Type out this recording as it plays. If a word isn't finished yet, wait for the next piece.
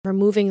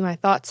removing my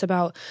thoughts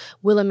about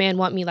will a man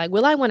want me? Like,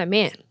 will I want a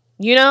man?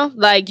 You know,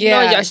 like, you know,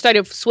 I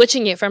started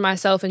switching it for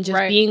myself and just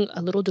being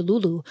a little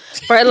delulu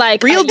for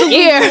like real a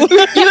year.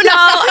 You know,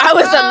 I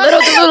was a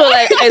little delulu.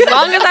 Like, as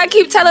long as I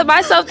keep telling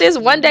myself this,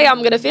 one day I'm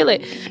going to feel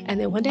it.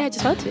 And then one day I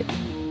just felt it.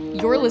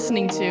 You're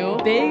listening to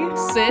Big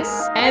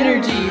Sis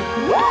Energy.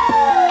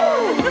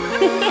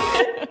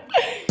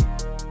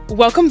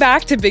 Welcome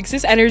back to Big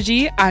Sis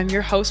Energy. I'm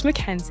your host,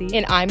 Mackenzie.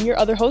 And I'm your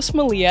other host,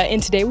 Malia.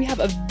 And today we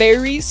have a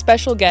very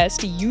special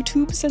guest,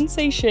 YouTube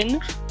sensation,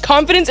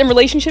 confidence and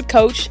relationship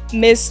coach,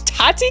 Miss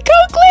Taty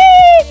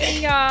Cokley.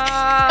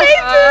 Yeah. Hey,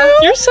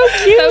 boo. You're so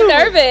cute. So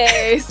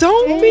nervous.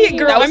 Don't be,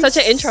 girl. That was I'm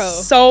such an intro.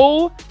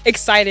 So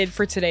excited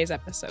for today's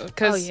episode.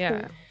 Oh,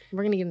 yeah.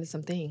 We're going to get into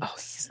some things. Oh,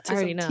 I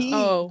already know.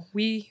 Oh,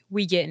 we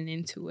getting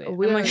into it.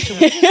 We I'm are. like, should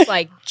we just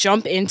like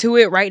jump into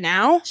it right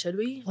now? Should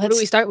we? What do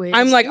we start with?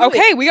 I'm like,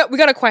 okay, we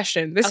got a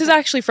question. This is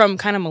actually from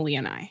kind of Malia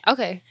and I.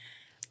 Okay.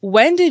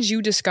 When did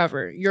you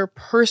discover your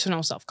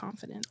personal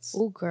self-confidence?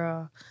 Oh,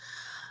 girl.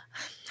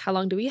 How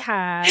long do we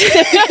have?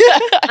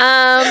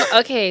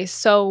 Okay,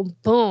 so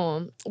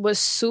boom. Was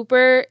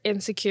super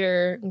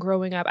insecure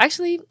growing up.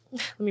 Actually,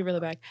 let me reel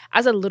it back.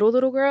 As a little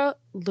girl,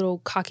 little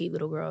cocky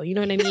little girl, you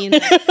know what I mean?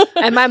 Like,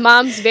 and my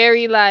mom's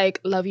very like,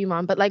 love you,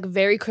 mom, but like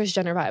very Kris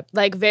Jenner vibe.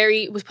 Like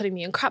very, was putting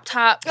me in crop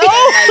top. And,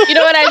 like, you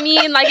know what I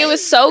mean? Like it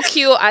was so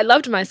cute. I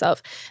loved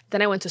myself.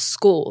 Then I went to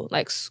school,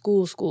 like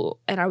school.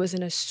 And I was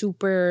in a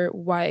super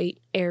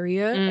white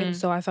area. And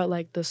so I felt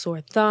like the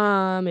sore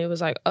thumb. It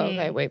was like,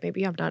 okay, wait,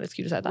 maybe I'm not as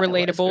cute as I thought.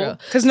 Relatable.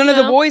 Because none of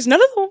the boys.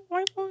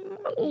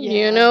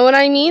 You know what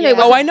I mean? They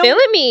wasn't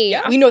feeling me.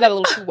 Yeah. We know that a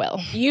little too well.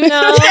 You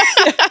know?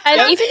 And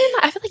even in,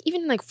 I feel like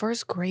even in like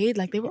first grade,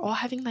 like they were all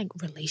having like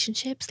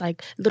relationships,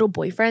 like little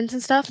boyfriends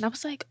and stuff. And I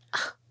was like,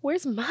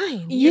 where's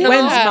mine? You know?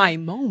 When's my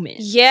moment?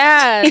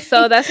 Yeah.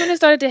 So that's when it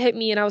started to hit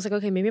me. And I was like,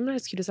 okay, maybe I'm not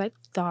as cute as I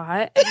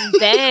thought. And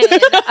then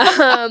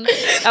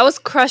I was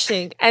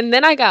crushing. And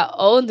then I got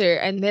older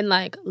and then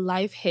like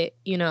life hit,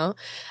 you know?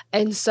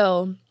 And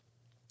so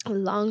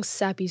long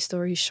sappy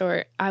story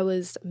short, I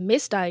was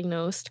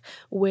misdiagnosed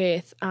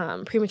with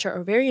premature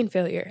ovarian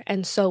failure.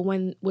 And so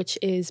which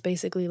is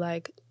basically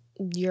like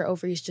your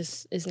ovaries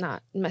just is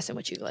not messing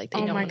with you. Like they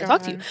don't want to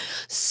talk to you.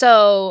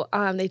 So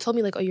they told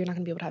me like, oh, you're not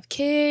gonna be able to have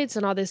kids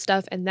and all this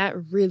stuff. And that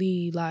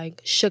really like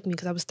shook me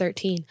because I was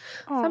 13.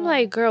 So I'm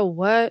like, girl,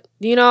 what?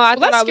 You know, I thought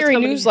that's I was scary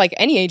news like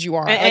any age you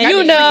are. And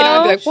you know,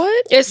 I'd be like,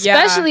 what?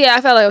 Especially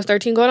I felt like I was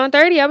 13 going on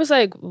 30. I was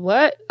like,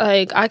 what?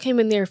 Like I came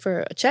in there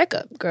for a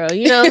checkup, girl,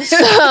 you know? So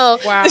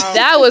Wow.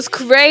 That was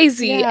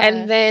crazy. Yeah.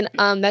 And then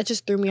that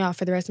just threw me off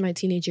for the rest of my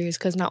teenage years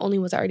because not only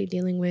was I already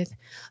dealing with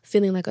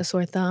feeling like a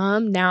sore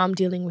thumb, now I'm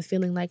dealing with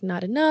feeling like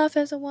not enough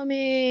as a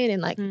woman.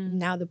 And like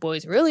now the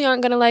boys really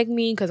aren't going to like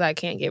me because I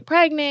can't get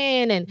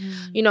pregnant and,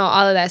 you know,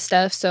 all of that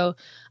stuff. So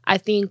I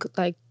think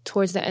like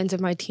towards the end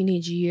of my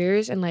teenage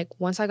years and like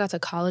once I got to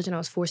college and I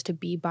was forced to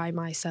be by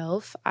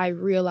myself, I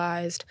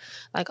realized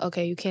like,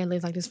 okay, you can't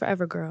live like this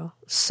forever, girl.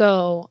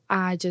 So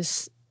I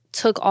just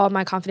took all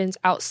my confidence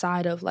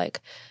outside of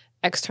like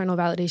external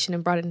validation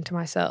and brought it into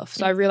myself.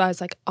 So I realized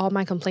like all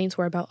my complaints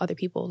were about other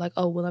people. Like,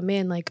 oh, will a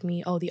man like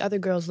me? Oh, the other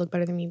girls look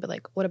better than me. But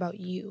like, what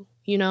about you?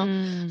 You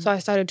know? So I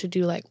started to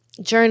do like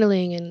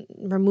journaling and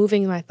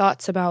removing my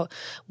thoughts about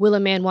will a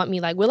man want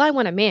me? Like, will I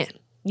want a man?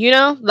 You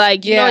know?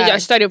 Like, you know, I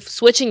started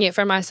switching it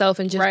for myself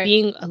and just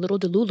being a little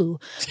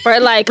delulu for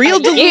like real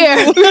a year.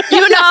 You know?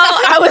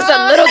 I was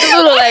a little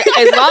delulu. Like,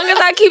 as long as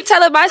I keep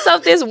telling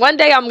myself this, one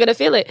day I'm going to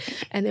feel it.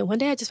 And then one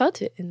day I just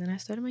felt it. And then I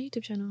started my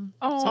YouTube channel.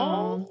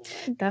 Oh,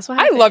 so that's what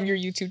happened. I love your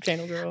YouTube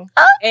channel, girl.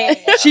 And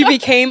she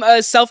became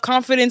a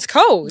self-confidence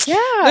coach. Yeah.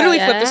 Literally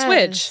flipped the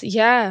switch.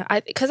 Yeah.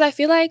 Because I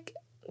feel like,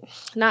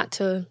 not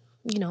to,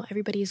 you know,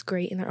 everybody is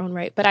great in their own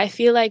right, but I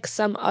feel like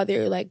some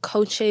other like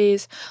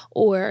coaches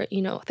or,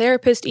 you know,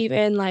 therapists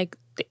even, like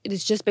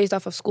it's just based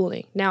off of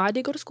schooling. Now I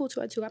did go to school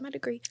too. I got my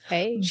degree.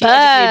 Hey,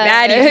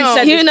 but,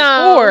 said you this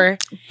know, before.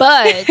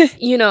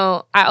 But, you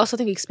know, I also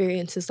think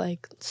experience is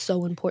like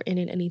so important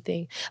in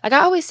anything. Like I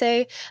always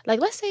say,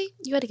 like, let's say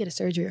you had to get a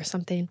surgery or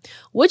something.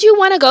 Would you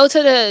want to go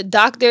to the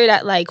doctor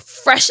that like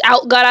fresh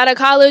got out of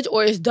college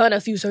or has done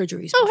a few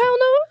surgeries? Oh, hell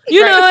no.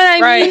 You know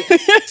what I mean?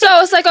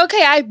 So it's like,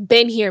 okay, I've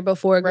been here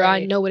before, girl.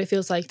 Right. I know what it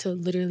feels like to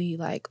literally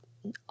like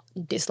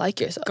dislike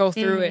yourself. Go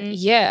through it.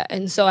 Yeah.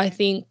 And so I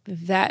think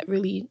that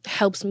really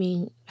helps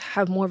me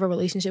have more of a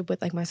relationship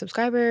with like my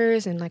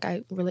subscribers and like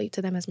I relate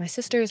to them as my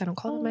sisters. I don't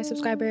call them my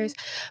subscribers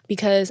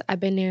because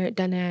I've been there,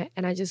 done that,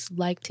 and I just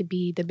like to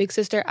be the big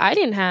sister I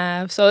didn't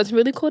have. So it's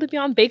really cool to be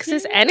on Big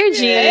Sis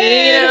Energy. You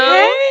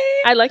know?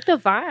 I like the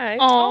vibe.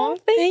 Oh,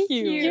 thank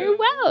you. You're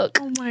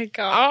welcome. Oh my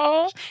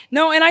gosh.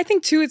 No, and I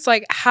think too, it's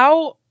like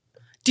how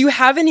do you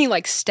have any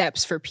like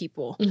steps for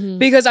people?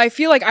 Because I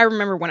feel like I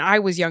remember when I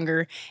was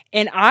younger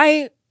and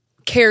I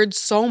cared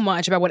so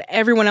much about what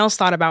everyone else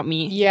thought about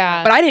me.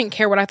 Yeah. But I didn't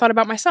care what I thought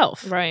about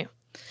myself. Right.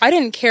 I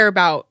didn't care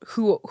about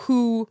who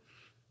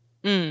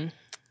I feel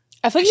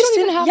like you don't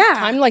even have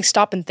time to like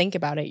stop and think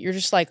about it. You're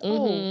just like,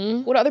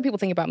 oh, what do other people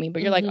think about me?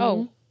 But you're like,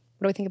 oh,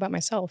 What do I think about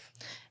myself?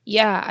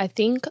 Yeah, I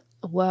think,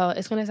 well,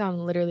 it's going to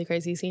sound literally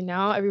crazy. See,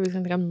 now everybody's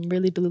going to think I'm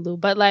really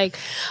delulu. But like,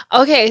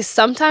 okay,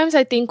 sometimes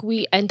I think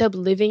we end up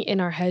living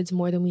in our heads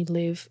more than we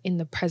live in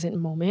the present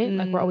moment.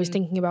 Like, we're always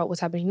thinking about what's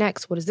happening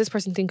next. What does this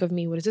person think of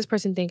me? What does this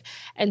person think?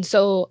 And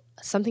so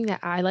something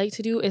that I like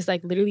to do is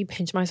like literally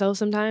pinch myself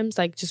sometimes,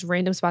 like just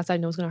random spots I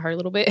know is going to hurt a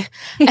little bit.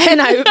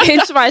 And I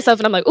pinch myself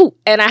and I'm like, ooh.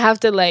 And I have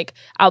to like,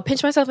 I'll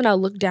pinch myself and I'll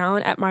look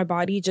down at my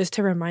body just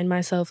to remind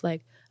myself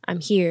like, I'm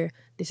here.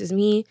 This is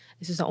me.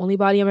 This is the only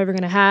body I'm ever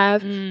going to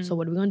have. So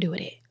what are we going to do with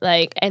it?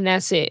 Like, and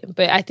that's it.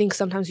 But I think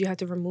sometimes you have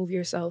to remove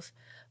yourself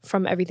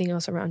from everything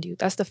else around you.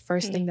 That's the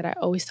first thing that I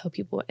always tell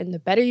people. And the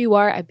better you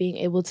are at being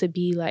able to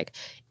be like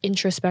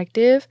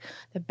introspective,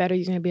 the better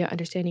you're going to be at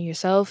understanding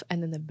yourself.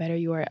 And then the better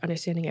you are at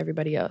understanding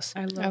everybody else.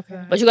 I love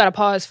that. But you got to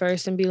pause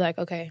first and be like,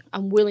 okay,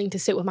 I'm willing to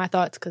sit with my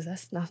thoughts because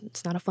it's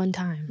not a fun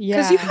time. Yeah.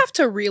 Because you have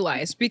to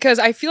realize, because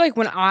I feel like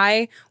when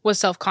I was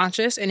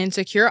self-conscious and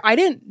insecure, I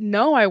didn't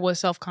know I was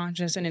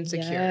self-conscious and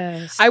insecure.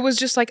 Yes. I was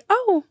just like,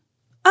 oh.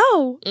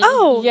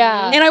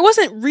 Yeah. And I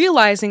wasn't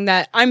realizing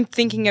that I'm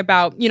thinking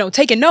about,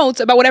 taking notes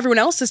about what everyone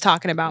else is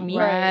talking about me.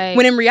 Right.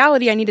 When in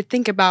reality, I need to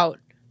think about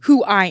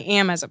who I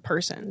am as a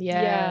person.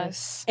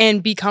 Yes.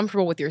 And be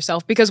comfortable with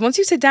yourself. Because once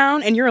you sit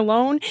down and you're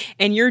alone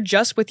and you're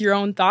just with your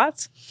own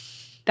thoughts,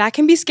 that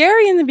can be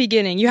scary in the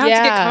beginning. You have to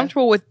get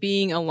comfortable with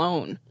being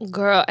alone.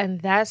 Girl,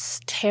 and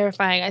that's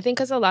terrifying. I think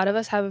because a lot of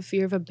us have a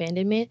fear of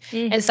abandonment.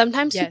 And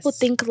sometimes people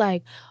think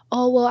like,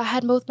 oh, well, I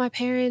had both my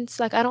parents.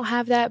 Like, I don't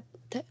have that.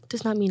 That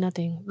does not mean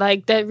nothing.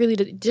 Like, that really,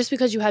 just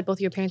because you had both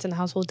your parents in the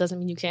household doesn't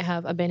mean you can't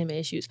have abandonment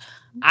issues.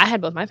 I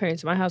had both my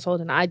parents in my household,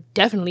 and I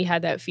definitely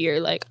had that fear.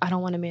 Like, I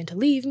don't want a man to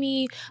leave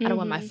me. I don't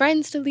want my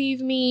friends to leave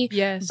me.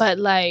 Yes. But,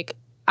 like,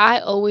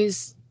 I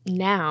always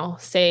now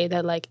say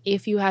that, like,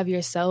 if you have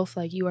yourself,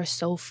 like, you are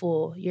so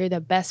full. You're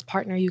the best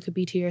partner you could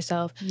be to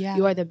yourself. Yeah.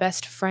 You are the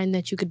best friend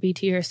that you could be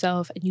to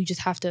yourself, and you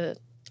just have to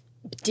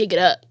dig it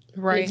up.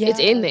 Right. It's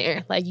in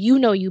there. Like, you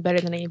know you better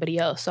than anybody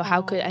else. So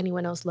how could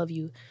anyone else love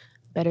you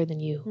better than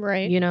you?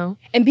 Right. You know?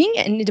 And being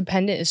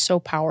independent is so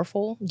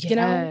powerful. You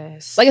know?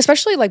 Yes. Like,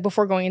 especially like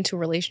before going into a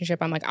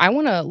relationship, I'm like, I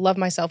want to love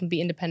myself and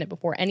be independent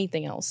before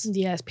anything else.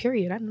 Yes,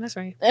 period. I know that's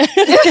right. I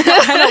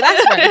know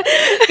that's right.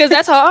 Because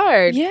that's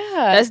hard. Yeah.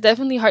 That's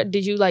definitely hard.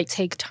 Did you like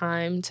take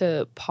time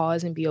to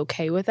pause and be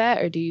okay with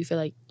that? Or do you feel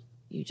like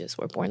you just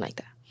were born like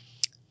that?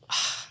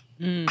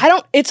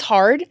 It's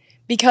hard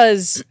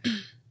because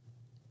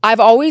I've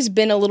always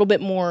been a little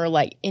bit more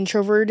like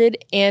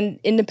introverted and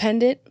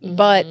independent,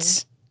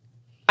 but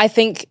I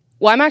think,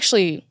 well, I'm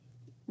actually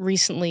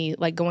recently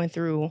like going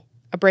through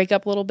a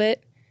breakup a little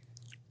bit.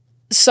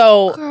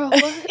 So, Girl,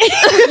 what?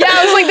 yeah,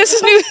 I was like, this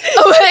is new.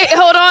 Oh, wait,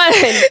 hold on.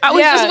 I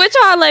was just with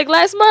y'all like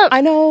last month. I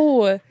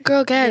know.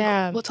 Girl, Gag,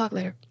 Yeah. we'll talk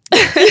later.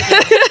 We'll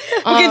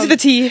get to the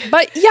tea.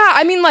 But yeah,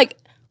 I mean, like,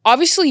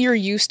 obviously you're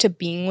used to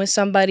being with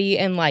somebody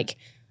and like,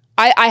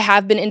 I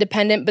have been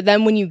independent, but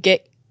then when you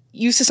get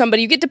used to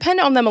somebody, you get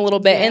dependent on them a little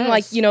bit and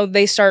like,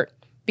 they start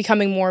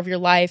becoming more of your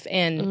life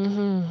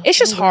and it's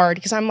just hard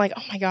because I'm like,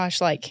 oh my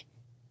gosh, like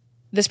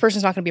this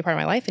person's not going to be a part of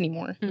my life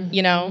anymore,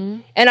 you know?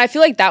 And I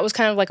feel like that was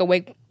kind of like a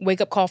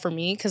wake up call for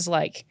me because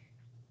like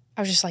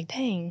I was just like,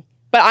 dang.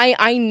 But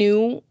I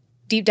knew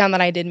deep down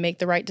that I did make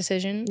the right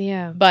decision.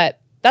 Yeah.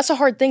 But that's a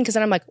hard thing because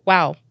then I'm like,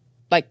 wow,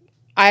 like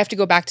I have to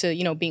go back to,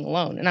 being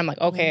alone. And I'm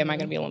like, okay, am I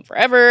going to be alone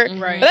forever?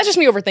 Right. But that's just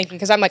me overthinking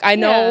because I'm like, I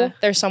know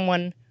there's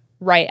someone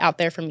right out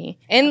there for me.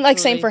 And like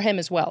same for him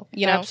as well,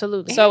 you know?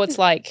 Absolutely. So it's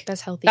like,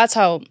 That's healthy. that's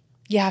how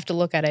you have to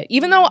look at it.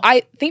 Even though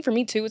I think for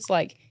me too, it's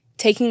like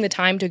taking the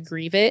time to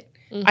grieve it.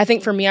 I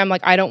think for me, I'm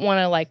like, I don't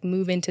want to like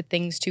move into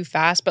things too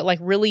fast, but like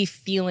really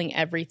feeling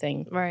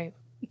everything right.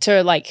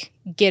 to like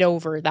get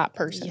over that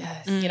person.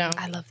 Yes. You know?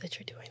 I love that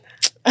you're doing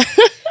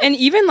that. And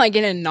even like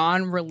in a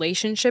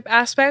non-relationship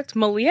aspect,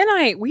 Malia and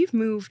I, we've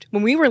moved,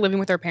 when we were living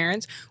with our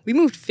parents, we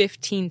moved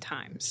 15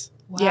 times.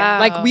 Wow. Yeah.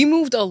 Like we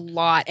moved a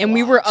lot and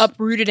we were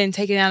uprooted and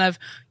taken out of,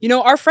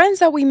 our friends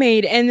that we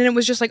made. And then it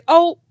was just like,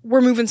 oh,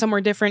 we're moving somewhere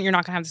different. You're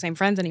not going to have the same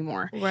friends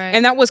anymore. Right.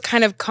 And that was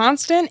kind of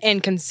constant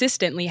and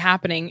consistently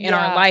happening in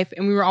our life.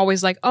 And we were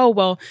always like, oh,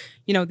 well,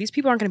 these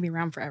people aren't going to be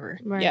around forever.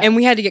 Right. Yeah. And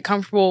we had to get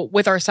comfortable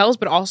with ourselves,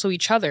 but also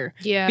each other.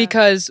 Yeah.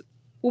 Because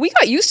Well, we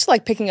got used to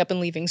like picking up and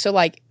leaving. So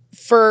like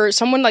for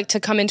someone like to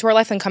come into our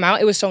life and come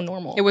out, it was so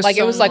normal. It was like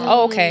so it was like,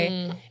 oh,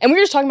 okay. And we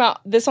were just talking about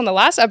this on the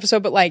last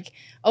episode, but like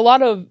a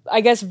lot of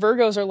I guess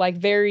Virgos are like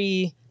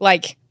very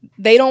like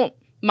they don't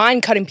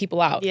mind cutting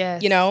people out.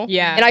 Yes.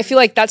 Yeah. And I feel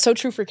like that's so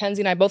true for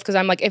Kenzie and I both because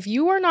I'm like, if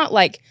you are not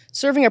like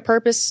serving a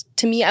purpose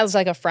to me as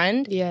like a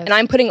friend, Yes. and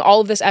I'm putting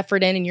all of this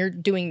effort in and you're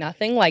doing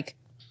nothing, like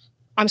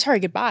I'm sorry,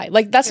 goodbye.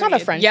 Like that's not a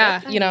friendship.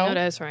 Yeah. No,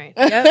 that's right.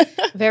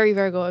 Very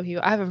Virgo of you.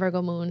 I have a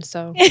Virgo moon,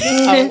 so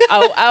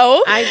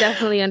oh. I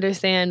definitely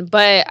understand.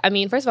 But I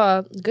mean, first of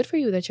all, good for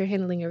you that you're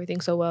handling everything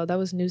so well. That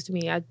was news to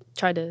me. I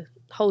tried to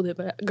hold it,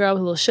 but girl, I was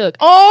a little shook.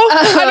 Oh,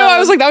 I know. I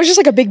was like, that was just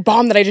like a big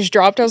bomb that I just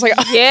dropped. I was like,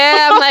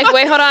 yeah, I'm like,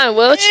 wait, hold on,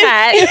 we'll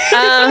chat.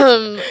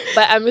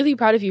 But I'm really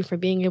proud of you for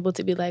being able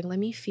to be like, let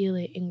me feel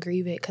it and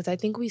grieve it, because I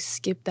think we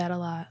skip that a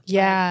lot.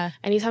 yeah. Like,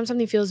 anytime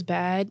something feels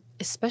bad,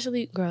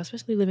 especially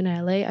living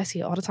in LA, I see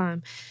it all the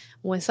time.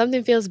 When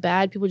something feels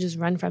bad, people just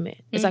run from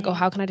it. It's like, oh,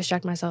 how can I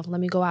distract myself?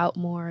 Let me go out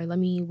more. Let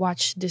me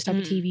watch this type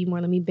of TV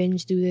more. Let me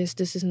binge do this,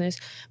 and this.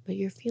 But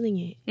you're feeling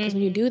it. Because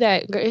when you do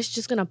that, girl, it's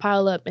just going to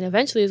pile up. And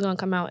eventually it's going to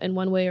come out in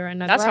one way or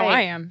another. That's how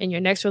I am. In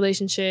your next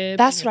relationship.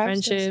 That's in your what I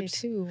was friendships. going to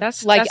say too.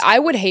 That's I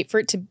would hate for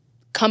it to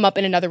come up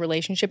in another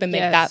relationship and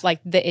make that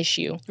like the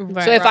issue.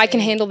 Right. So if I can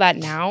handle that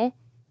now,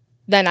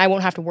 then I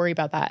won't have to worry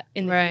about that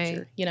in the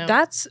future. You know,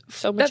 That's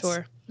so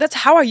mature. That's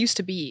how I used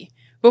to be.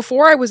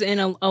 Before I was in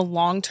a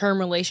long-term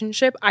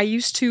relationship, I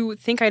used to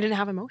think I didn't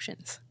have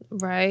emotions.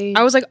 Right.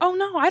 I was like, oh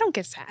no, I don't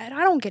get sad.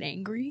 I don't get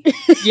angry.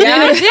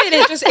 Yeah, I did.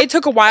 It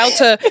took a while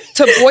to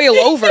boil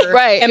over.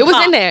 Right. And It was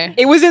pop. in there.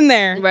 It was in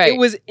there. Right. It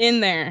was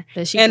in there.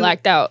 That she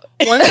blacked out.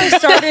 Once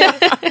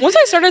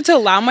I started to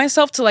allow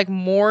myself to like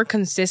more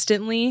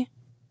consistently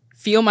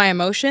feel my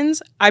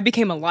emotions, I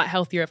became a lot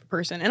healthier of a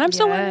person. And I'm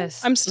still learning.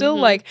 I'm still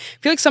like,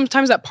 I feel like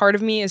sometimes that part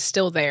of me is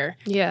still there.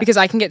 Yeah. Because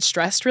I can get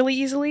stressed really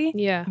easily.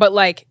 Yeah. But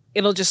like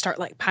it'll just start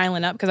like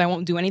piling up because I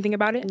won't do anything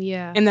about it.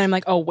 Yeah. And then I'm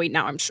like, oh wait,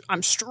 now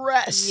I'm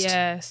stressed.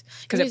 Yes.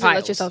 Because You it need to let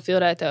piles. yourself feel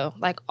that though.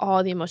 Like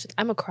all the emotions.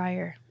 I'm a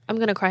crier. I'm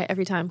gonna cry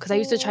every time because I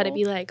used to try to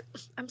be like,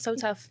 I'm so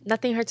tough.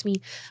 Nothing hurts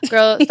me.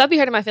 Girl, stop be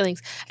hurting my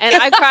feelings. And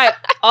I cry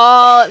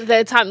all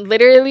the time.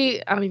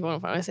 Literally, I don't even know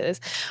if I want to say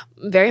this.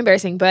 Very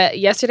embarrassing. But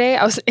yesterday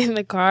I was in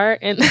the car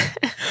and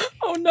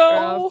Oh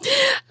no. Girl,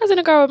 I was in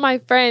the car with my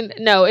friend.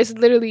 No, it's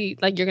literally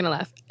like you're gonna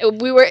laugh.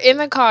 We were in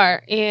the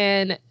car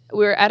and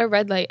we were at a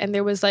red light and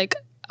there was like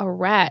a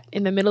rat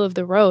in the middle of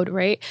the road,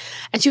 right?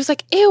 And she was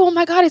like, ew, oh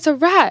my God, it's a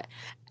rat.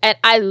 And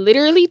I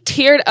literally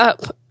teared up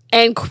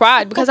and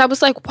cried because I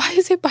was like, why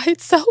is it by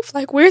itself?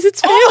 Like, where's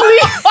its family?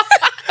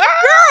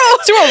 girl,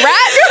 to a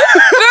rat,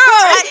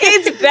 Girl,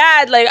 it's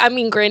bad. Like, I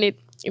mean, granted,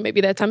 it may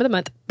be that time of the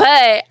month,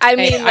 but I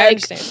mean, I like,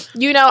 understand.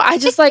 you know, I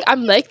just like,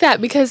 I'm like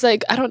that because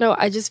like, I don't know.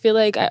 I just feel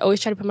like I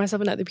always try to put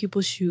myself in other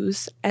people's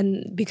shoes.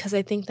 And because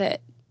I think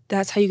that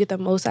that's how you get the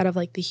most out of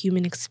like the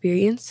human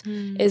experience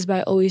is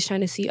by always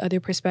trying to see other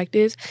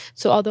perspectives.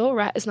 So although a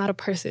rat is not a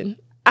person,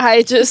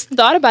 I just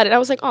thought about it. I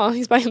was like, oh,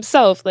 he's by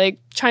himself, like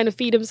trying to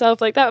feed himself.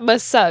 Like that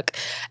must suck.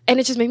 And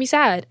it just made me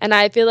sad. And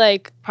I feel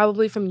like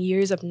probably from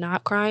years of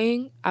not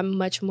crying, I'm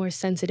much more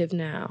sensitive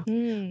now.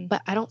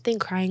 But I don't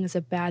think crying is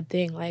a bad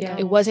thing. Like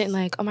it wasn't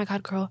like, oh my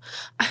God, girl,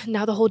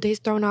 now the whole day's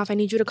thrown off. I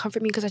need you to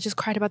comfort me because I just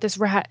cried about this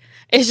rat.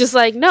 It's just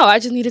like, no, I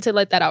just needed to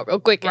let that out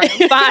real quick. Right.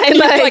 Fine.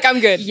 Like I'm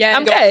good. Yeah,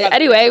 I'm good.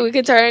 Anyway, we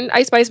can turn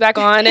Ice Spice back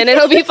on and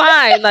it'll be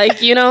fine.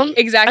 Like, you know?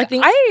 Exactly.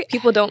 I think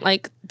people don't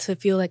like to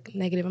feel like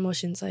negative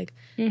emotions, like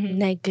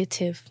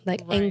negative,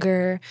 like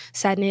anger,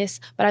 sadness.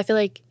 But I feel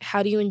like,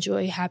 how do you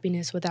enjoy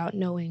happiness without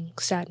knowing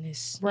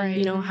sadness? Right.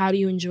 You know, how do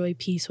you enjoy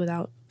peace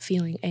without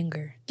feeling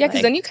anger? Yeah, because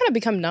Like, then you kind of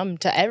become numb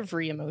to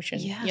every emotion.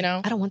 yeah, You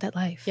know. I don't want that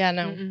life. Yeah.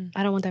 No.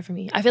 I don't want that for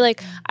me. I feel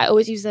like I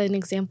always use that an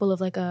example of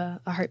like a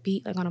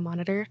heartbeat, like on a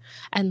monitor,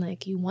 and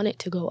like you want it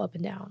to go up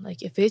and down.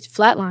 Like if it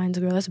flatlines,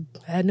 girl, that's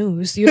bad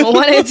news. You don't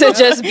want it to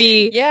just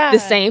be the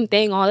same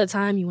thing all the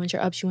time. You want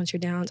your ups, you want your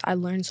downs. I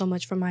learned so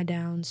much from my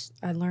downs.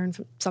 I learn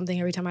from something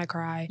every time I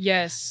cry.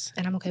 Yes.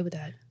 And I'm okay with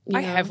that.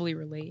 I know? heavily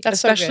relate. That's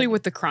so especially good.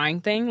 with the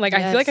crying thing. Like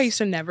I feel like I used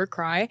to never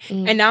cry.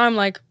 Mm. And now I'm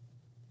like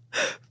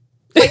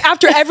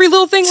after every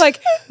little thing,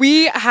 like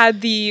we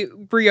had the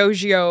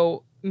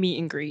Briogeo meet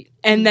and greet.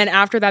 And then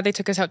after that they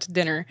took us out to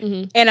dinner.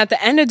 And at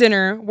the end of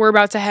dinner, we're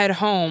about to head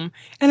home.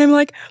 And I'm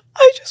like,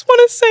 I just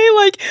want to say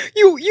like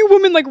you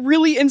women like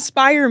really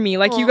inspire me.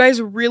 Like you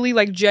guys really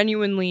like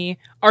genuinely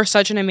are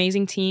such an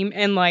amazing team.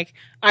 And like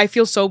I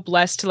feel so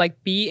blessed to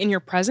like be in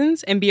your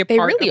presence and be a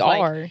part really of like,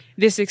 are.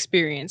 this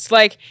experience.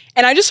 Like,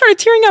 and I just started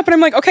tearing up and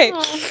I'm like, okay,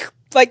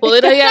 like Pull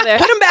it together.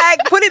 put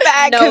it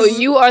back. No, 'cause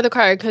you are the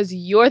crier because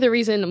you're the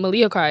reason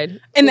Malia cried.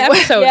 in the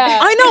episode. Yeah.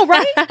 I know,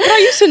 right? But I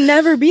used to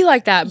never be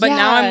like that. But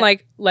now Yeah. I'm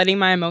like letting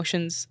my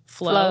emotions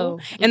flow.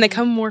 And they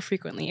come more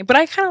frequently. But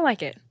I kind of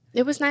like it.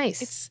 It was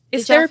nice. It's Did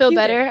y'all feel therapeutic.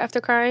 better after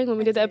crying when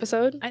we did the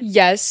episode?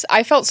 Yes,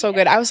 I felt so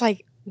good. I was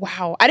like,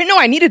 wow, I didn't know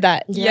I needed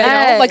that. Yes.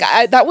 You know?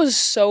 Like that was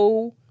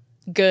so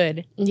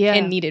good Yeah.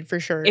 and needed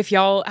for sure. If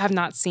y'all have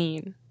not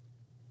seen,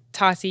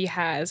 Taty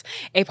has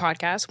a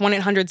podcast,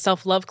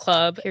 1-800-Self-Love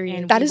Club.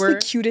 And that we is were- the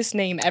cutest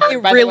name ever.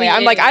 It By the really way,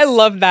 I'm like, is. I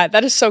love that.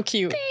 That is so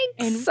cute.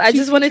 and I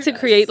just wanted to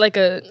create like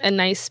a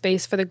nice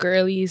space for the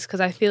girlies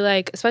because I feel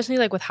like, especially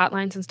like with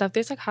hotlines and stuff,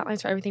 there's like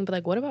hotlines for everything. But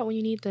like, what about when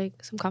you need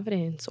like some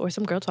confidence or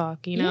some girl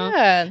talk, you know?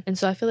 Yeah. And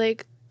so I feel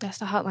like that's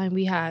the hotline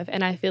we have.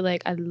 And I feel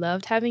like I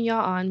loved having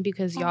y'all on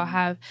because y'all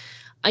have,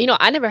 you know,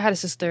 I never had a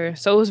sister.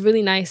 So it was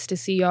really nice to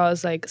see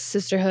y'all's like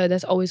sisterhood.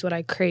 That's always what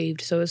I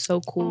craved. So it's so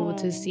cool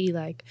to see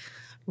like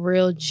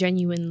real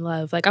genuine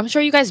love. Like I'm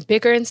sure you guys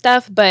bicker and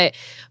stuff, but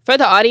for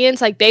the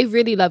audience, like they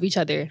really love each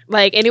other.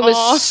 Like, and it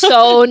was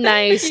so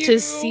nice to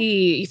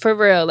see, for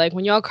real. Like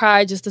when y'all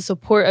cried, just the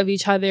support of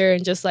each other,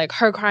 and just like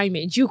her crying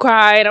made you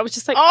cry, and I was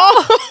just like,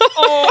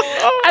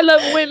 I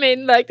love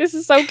women. Like this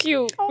is so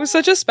cute. It was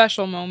such a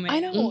special moment. I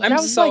know. I'm I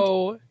was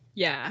so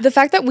yeah. The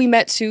fact that we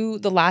met too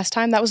the last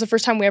time, that was the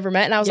first time we ever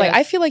met, and I was like,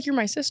 I feel like you're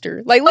my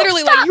sister. Like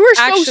literally, like you were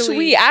so Actually.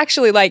 sweet.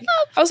 Actually, like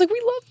I was like,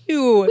 we love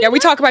you. Yeah, we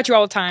talk about you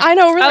all the time. I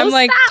know. Really, I'm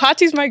like,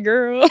 Taty's my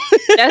girl.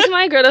 That's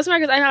my girl. That's my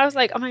girl. I know. I was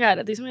like, oh my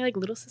god, these are my like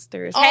little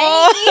sisters.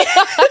 Oh.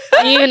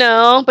 You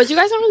know, but you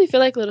guys don't really feel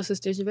like little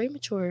sisters. You're very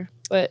mature.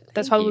 But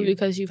that's Thank probably you.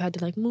 because you've had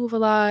to like move a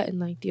lot and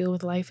like deal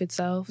with life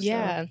itself.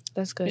 Yeah. So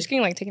that's good. Just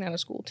getting like taken out of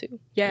school too.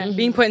 yeah,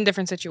 being put in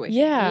different situations.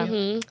 Yeah.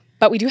 Mhm.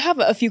 But we do have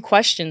a few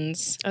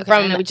questions Okay,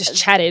 I know we just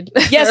chatted.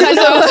 Yes, I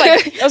know. It was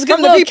like it was a good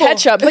From the little people.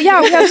 catch up. But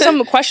yeah, we have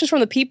some questions from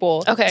the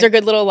people. Okay. These are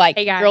good little like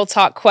Hey, guys. girl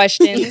talk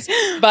questions.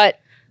 But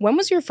when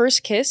was your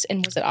first kiss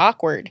and was it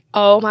awkward?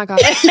 Oh my god.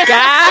 Like,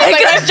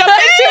 let's jump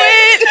into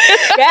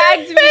it.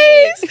 Gagged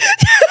me.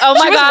 Oh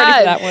my She wasn't ready for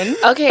god. that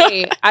one.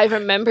 Okay, I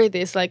remember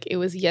this like it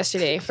was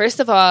yesterday. First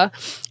of all,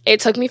 it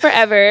took me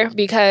forever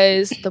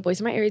because the boys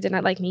in my area did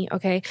not like me.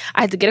 Okay,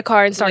 I had to get a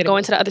car and start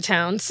going to the other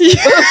towns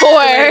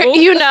before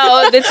you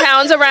know the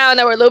towns around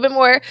that were a little bit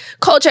more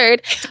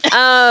cultured.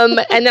 And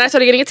then I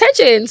started getting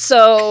attention.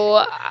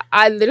 So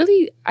I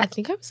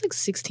think I was like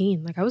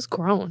 16. Like I was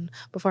grown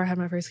before I had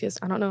my first kiss.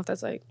 I don't know if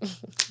that's like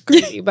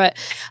crazy, but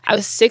I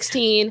was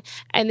 16,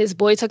 and this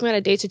boy took me on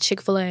a date to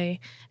Chick-fil-A,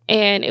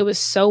 and it was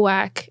so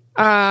whack.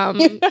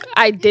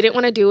 I didn't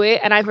want to do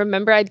it, and I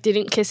remember I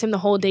didn't kiss him the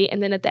whole date,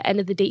 and then at the end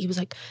of the date he was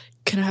like,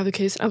 can I have a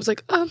kiss? And I was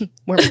like, Where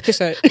my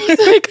kiss at? I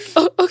was like,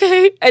 oh,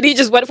 okay. And he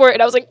just went for it,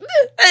 and I was like,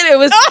 and it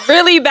was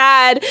really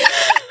bad.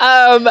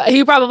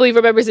 He probably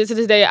remembers it to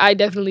this day. I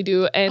definitely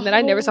do. And then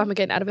I never saw him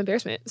again out of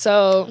embarrassment.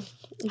 So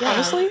yeah.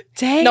 Honestly?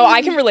 Dang. No,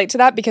 I can relate to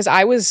that because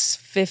I was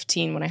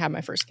 15 when I had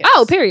my first kiss.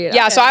 Oh, period.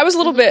 Yeah, Okay. so I was a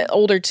little bit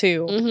older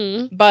too.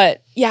 Mm-hmm.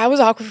 But yeah, it was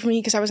awkward for me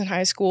because I was in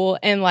high school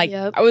and like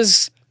Yep. I I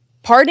was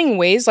parting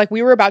ways. Like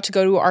we were about to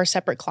go to our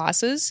separate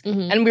classes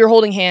and we were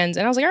holding hands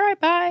and I was like, all right,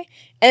 bye.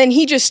 And then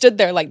he just stood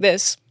there like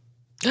this.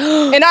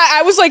 And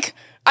I was like,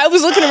 I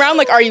was looking around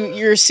like,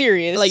 you're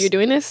serious? Like, you're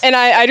doing this? And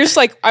I just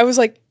like, I was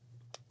like,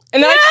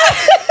 and then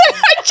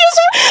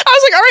I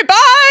was like, all right,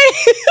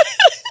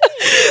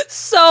 bye.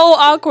 So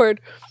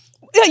awkward.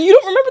 Yeah, you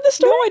don't remember this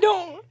story? No, I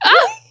don't.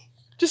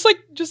 Just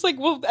like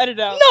we'll edit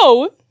it out.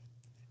 No.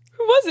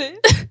 Who was it?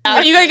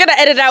 You're gonna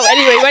edit it out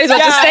anyway. You might as well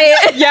just say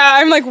it. Yeah,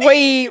 I'm like,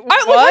 wait, what?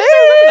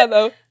 I remember that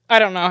though. I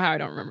don't know how I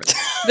don't remember that.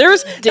 There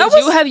was. Did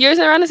you have yours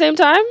around the same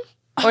time?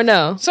 Or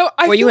no? So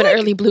I Were you feel an like-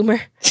 early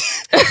bloomer?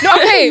 No,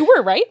 okay. You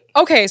were, right?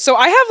 Okay, so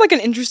I have like an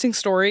interesting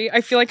story.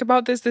 I feel like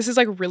about this. This is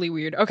like really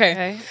weird.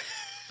 Okay.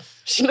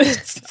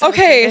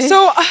 Okay,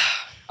 so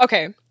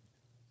okay.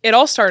 It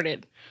all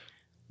started.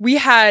 We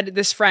had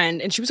this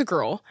friend and she was a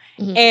girl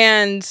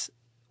and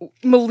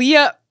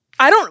Malia,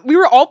 we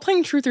were all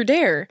playing Truth or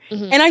Dare.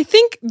 And I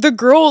think the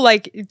girl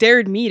like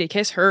dared me to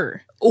kiss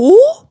her. Ooh?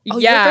 Oh, your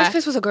Yeah. first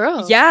kiss was a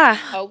girl. Yeah.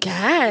 Oh,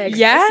 gag.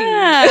 Yeah.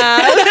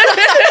 Spicy.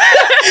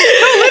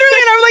 No,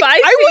 literally, and I'm like, I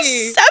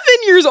Spicy. was 7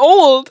 years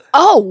old.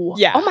 Oh.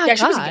 Yeah. Oh my Yeah,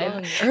 she was god.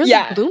 young. Early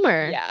Yeah.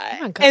 bloomer. Yeah.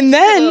 Oh my god. And She's a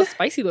then- little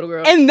spicy little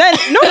girl. And then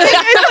no,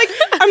 it's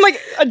like I'm like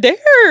a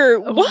dare.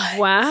 What?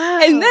 Wow.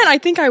 And then I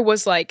think I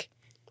was like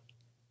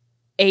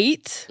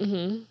 8.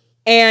 Mm-hmm.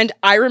 And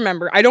I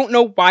remember, I don't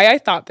know why I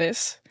thought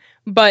this,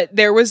 but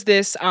there was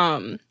this,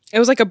 it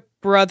was like a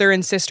brother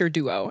and sister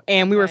duo,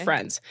 and we were Okay.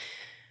 friends.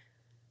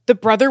 The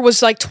brother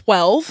was like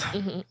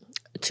 12,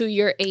 To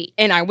your 8.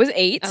 and I was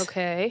 8.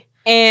 Okay.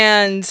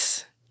 And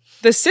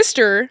the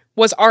sister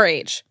was our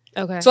age.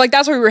 Okay. So like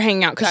that's why we were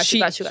hanging out, because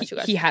Got you.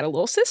 he had a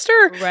little sister.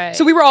 Right.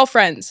 So we were all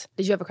friends.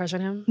 Did you have a crush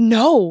on him?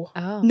 No.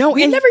 Oh. No.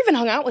 We and never even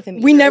hung out with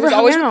him. We either. never It was hung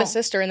always out. with the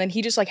sister, and then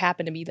he just like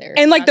happened to be there.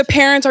 And like the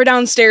parents are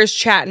downstairs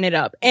chatting it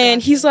up.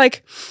 And he's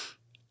like,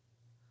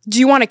 do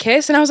you want to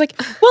kiss? And I was like,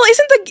 well,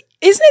 isn't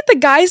it the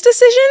guy's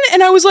decision?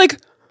 And I was like,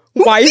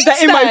 why is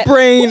that in my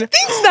brain? Who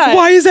thinks that?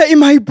 Why is that in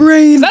my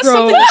brain, That's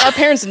bro? something our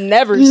parents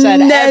never said.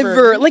 Never.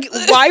 Ever. Like,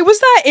 why was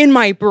that in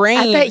my brain?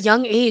 At that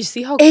young age.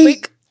 See how 8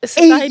 quick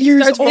society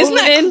years starts old. rolling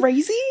Isn't that in?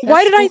 crazy?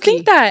 Why did I spooky.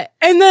 think that?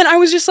 And then I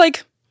was just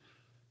like,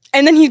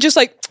 and then he just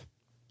like,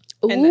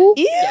 and then- Ooh.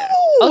 Ew.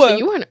 Oh, so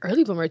you were an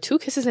early bloomer. 2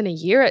 kisses in a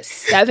year at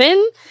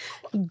 7?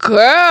 Girl.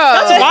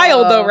 that's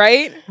wild though,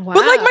 right? Wow.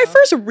 But like my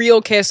first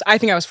real kiss, I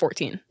think I was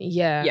 14.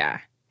 Yeah. Yeah.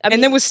 I mean,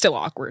 And then was still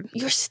awkward.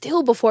 you're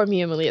still before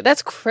me and Malia.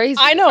 That's crazy.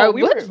 I know, Or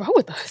we what's were- wrong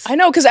with us? I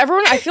know, because I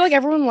feel like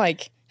everyone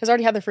like has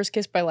already had their first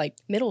kiss by like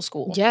middle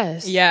school.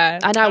 Yes. Yeah.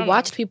 And I don't know.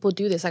 watched people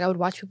do this. Like I would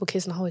watch people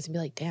kiss in the hallways and be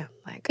like, damn,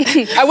 like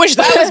I wish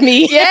that was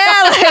me.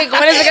 yeah, like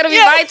when is it gonna be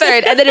my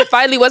turn? And then it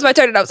finally was my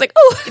turn, and I was like,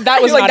 oh,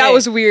 That was like not that it.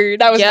 was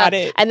weird. That was yeah. not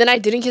it. And then I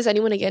didn't kiss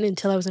anyone again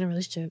until I was in a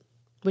relationship,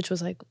 which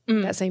was like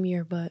that same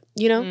year. But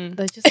you know,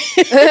 that's just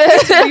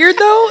weird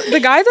though. The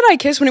guy that I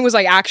kissed when it was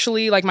like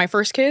actually like my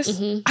first kiss,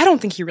 I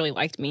don't think he really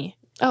liked me.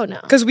 Oh no.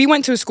 Because we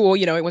went to a school,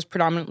 you know, it was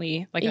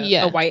predominantly like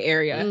a white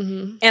area.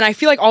 And I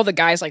feel like all the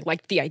guys like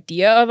liked the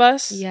idea of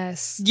us.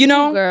 Yes. You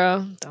know?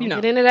 Girl, don't You know.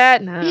 get into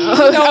that now.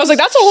 I was like,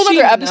 that's a whole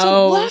other episode.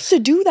 knows. We'll have to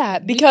do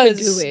that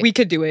because We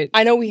could do it.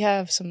 I know we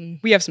have some.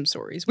 We have some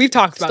stories. We've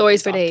talked about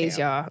Stories this for off days,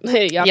 cam. y'all.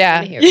 Y'all Yeah.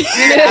 wanna hear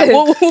it.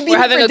 We'll be We're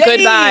having for a good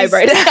days. vibe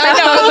right now. I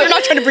know. We're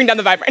not trying to bring down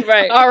the vibe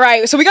right now. All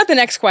right. So we got the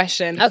next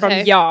question from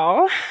Okay.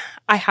 y'all.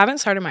 I haven't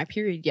started my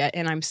period yet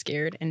and I'm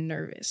scared and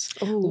nervous.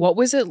 Ooh. What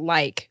was it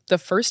like the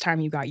first time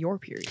you got your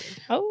period?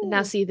 Oh,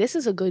 Now, see, this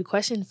is a good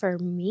question for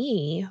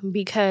me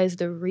because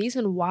the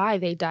reason why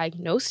they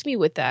diagnosed me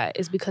with that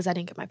is because I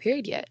didn't get my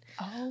period yet.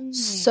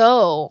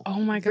 So, Oh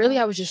my God. really,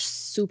 I was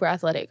just super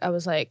athletic. I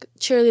was like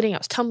cheerleading, I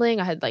was tumbling.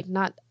 I had like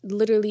not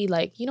literally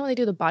like, you know, when they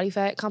do the body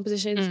fat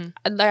compositions?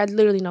 I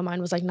literally know mine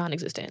was like non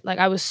existent. Like,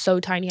 I was so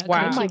tiny. I Wow.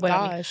 couldn't oh my keep weight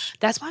on me. gosh.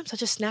 That's why I'm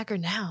such a snacker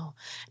now.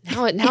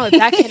 Now it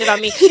backhanded on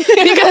me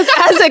because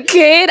as a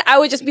kid I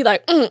would just be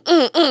like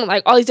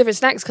like all these different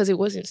snacks because it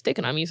wasn't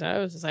sticking on me. So I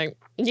was just like,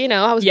 you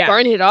know, I was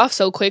burning it off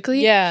so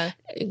quickly. Yeah.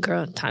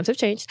 Girl, times have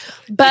changed.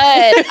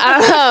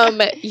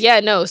 But yeah,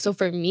 no. So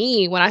for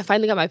me, when I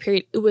finally got my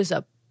period, it was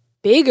a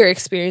bigger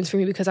experience for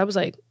me because I was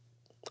like,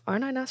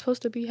 aren't I not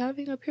supposed to be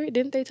having a period?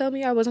 Didn't they tell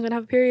me I wasn't gonna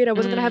have a period? I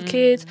wasn't gonna have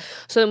kids.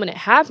 So then when it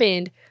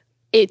happened,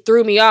 it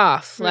threw me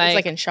off. It's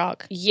like in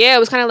shock. Yeah, it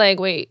was kind of like,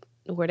 wait,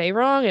 were they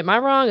wrong? Am I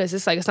wrong? Is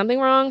this like something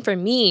wrong for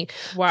me?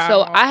 Wow.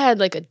 So I had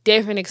like a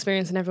different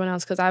experience than everyone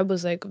else because I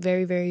was like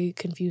very, very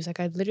confused. Like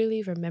I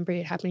literally remember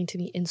it happening to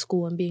me in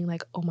school and being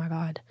like, oh my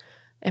God,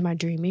 am I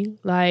dreaming?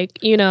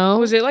 Like, you know.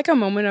 Was it like a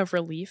moment of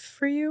relief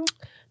for you?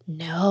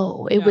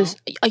 No, it was,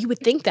 you would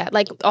think that.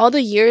 Like all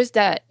the years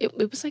that, it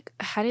was like,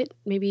 I had it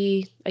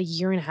maybe a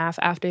year and a half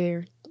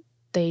after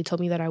they told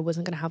me that I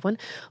wasn't going to have one.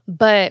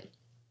 But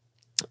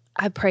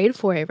I prayed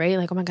for it, right?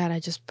 Like, oh my God, I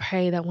just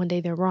pray that one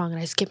day they're wrong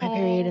and I skip my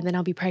period and then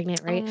I'll be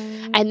pregnant, right?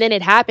 And then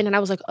it happened and I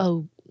was like,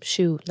 oh,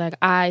 shoot. Like,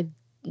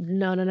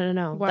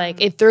 no. Wow. Like,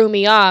 it threw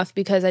me off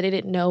because I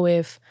didn't know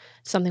if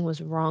something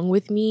was wrong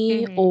with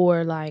me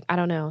or like, I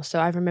don't know. So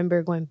I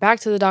remember going back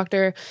to the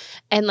doctor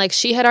and like,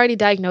 she had already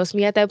diagnosed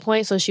me at that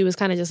point. So she was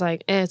kind of just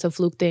like, it's a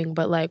fluke thing.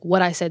 But like,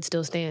 what I said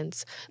still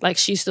stands. Like,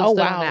 she still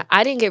stood on that.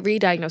 I didn't get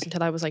re-diagnosed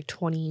until I was like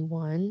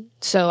 21.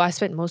 So I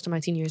spent most of my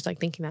teen years like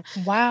thinking that.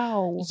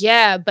 Wow.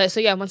 Yeah. But so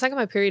yeah, once I got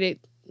my period, it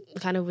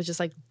kind of was just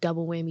like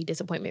double whammy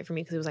disappointment for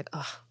me because it was like,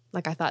 ugh.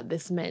 Like, I thought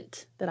this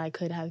meant that I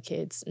could have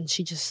kids. And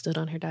she just stood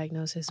on her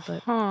diagnosis.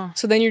 But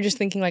So then you're just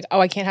thinking like, oh,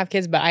 I can't have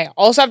kids, but I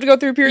also have to go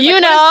through a period. you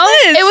like, know,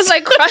 it was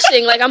like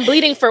crushing. Like, I'm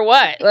bleeding for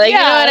what? Like, you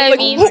know what I like,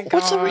 mean?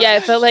 what's the Yeah,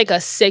 it felt like a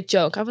sick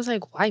joke. I was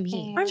like, why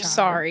me? I'm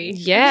sorry.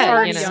 Yeah,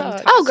 Sorry, you know.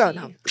 sucks. Oh, girl,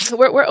 no.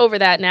 We're over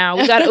that now.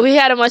 We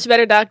had a much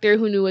better doctor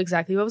who knew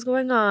exactly what was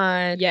going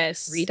on.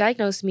 Yes.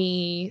 Re-diagnosed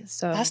me.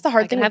 So That's the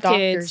hard I thing can with have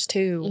doctors kids.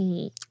 too.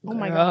 Mhm. Oh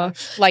my Girl.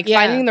 gosh. Like Yeah.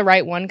 finding the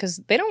right one because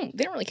they don't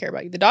really care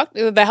about you. The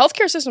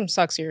healthcare system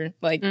sucks here.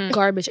 Like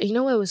Garbage. And you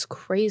know what was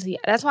crazy?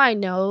 That's why I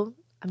know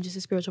I'm just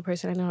a spiritual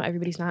person. I know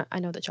everybody's not. I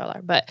know that y'all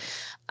are. But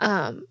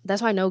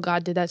that's why I know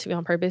God did that to me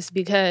on purpose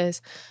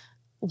because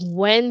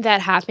when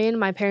that happened,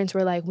 my parents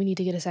were like, we need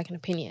to get a second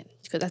opinion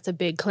because that's a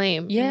big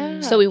claim.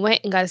 Yeah. So we went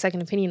and got a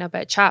second opinion up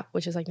at CHOP,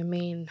 which is like the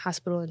main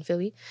hospital in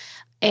Philly.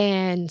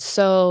 And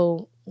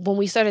so when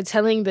we started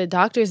telling the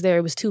doctors there,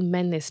 it was 2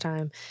 men this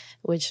time,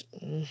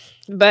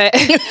 but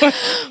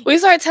we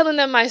started telling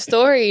them my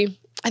story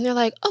and they're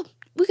like, oh,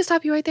 we can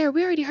stop you right there.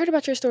 We already heard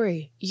about your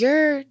story.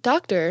 Your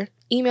doctor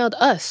emailed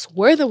us.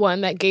 We're the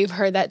one that gave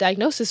her that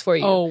diagnosis for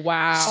you. Oh,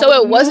 wow. So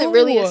it wasn't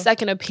really a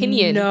second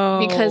opinion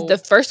because the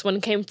first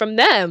one came from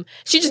them.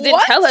 She just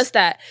didn't tell us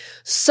that.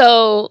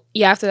 So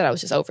yeah, after that, I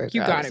was just over it. You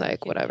girl. got I was it.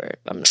 like, whatever.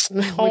 We're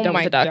Oh done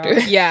my with the doctor.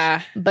 God.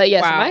 Yeah. But yeah,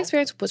 so Wow. my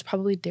experience was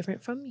probably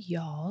different from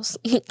y'all's.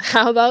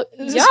 How about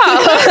y'all?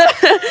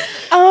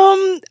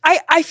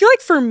 I feel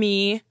like for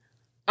me,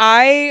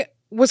 I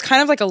was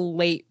kind of like a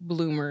late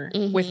bloomer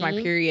with my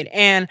period.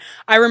 And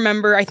I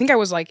remember, I think I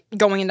was like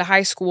going into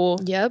high school,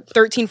 Yep.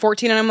 13,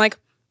 14, and I'm like,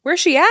 where's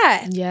she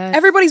at? Yeah.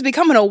 Everybody's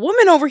becoming a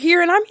woman over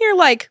here, and I'm here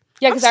like,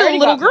 I'm still a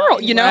little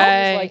girl, you know?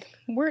 Right. like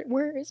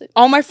where is it?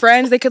 All my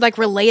friends, they could like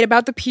relate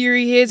about the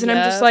periods, and I'm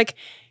just Yep. like,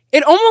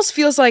 it almost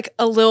feels like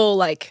a little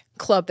like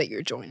club that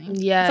you're joining.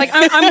 Yeah. It's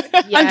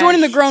like I'm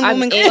joining the grown I'm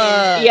woman in.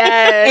 club.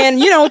 Yes.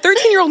 And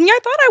 13-year-old me, I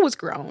thought I was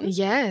grown.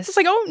 Yes. It's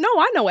like, oh no,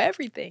 I know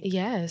everything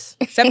Yes.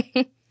 except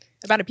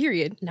about a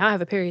period. Now I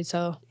have a period,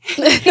 so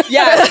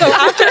Yeah. So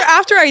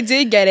after I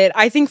did get it,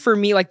 I think for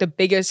me like the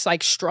biggest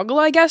like struggle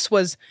I guess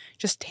was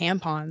just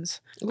tampons.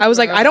 I was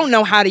like, I don't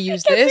know how to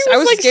use this. I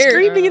was like scared.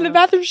 screaming in the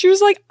bathroom. She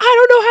was like,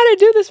 I don't know how to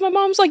do this. My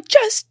mom's like,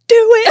 just do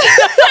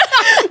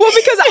it. Well,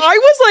 because I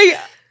was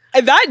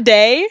like that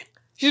day.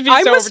 She's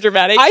being so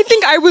overdramatic. I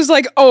think I was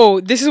like,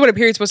 oh, this is what a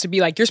period's supposed to be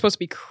like. You're supposed to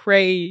be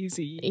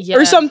crazy Yeah.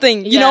 or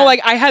something. You Yeah. know,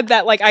 like I had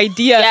that like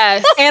idea.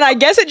 Yes. And I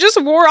guess it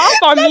just wore off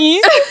on me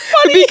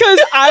because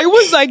I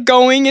was like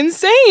going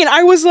insane.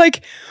 I was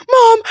like,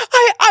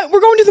 Mom,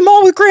 we're going to the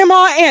mall with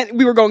Grandma. And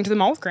we were going to the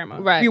mall with Grandma.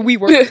 Right. We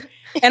were.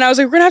 And I was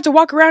like, we're going to have to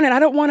walk around and I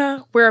don't want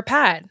to wear a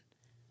pad.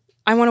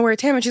 I want to wear a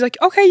tampon. She's like,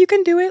 okay, you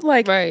can do it.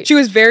 Like, Right. she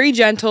was very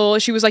gentle.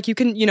 She was like, you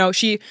can,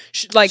 she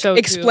like Showed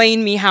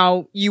explained me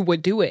how you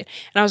would do it.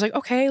 And I was like,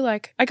 okay,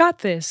 like, I got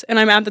this. And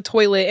I'm at the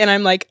toilet and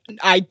I'm like,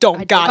 I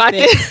don't got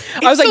this.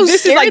 I was like,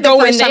 this is like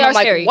going down. I'm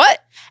like, scary. what?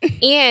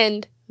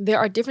 And there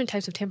are different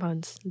types of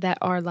tampons that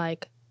are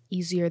like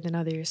easier than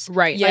others.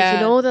 Right. Yeah. Like,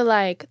 you know,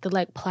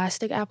 the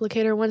plastic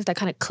applicator ones that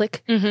kind of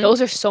click.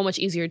 Those are so much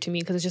easier to me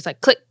because it's just like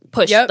click,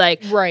 push. Yep.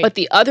 Like, Right. But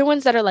the other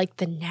ones that are like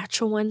the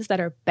natural ones that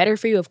are better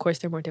for you, of course,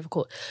 they're more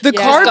difficult. The You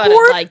just gotta,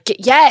 cardboard? like,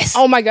 yes.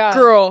 Oh my god,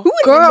 Girl.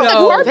 Girl, no.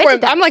 who Cardboard.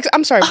 invented that? I'm like,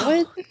 I'm sorry,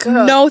 what?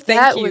 Girl, No, thank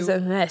that you. was a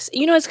mess.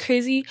 You know, it's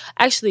crazy.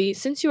 Actually,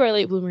 since you are a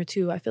late bloomer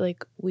too, I feel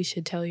like we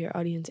should tell your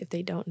audience, if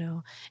they don't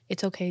know,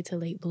 it's okay to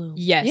late bloom.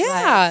 Yes.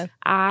 Yeah.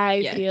 I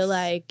Yes. feel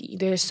like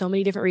there's so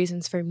many different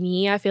reasons. For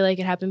me, I feel like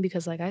it happened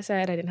because, like I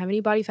said, I didn't have any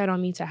body fat on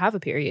me to have a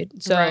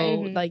period. So,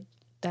 Right. like,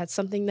 that's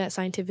something that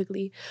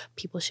scientifically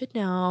people should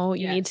know.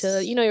 You need Yes.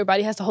 to, your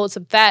body has to hold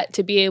some fat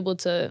to be able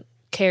to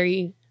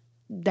carry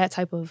that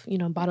type of,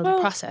 bodily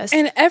process.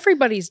 And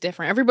everybody's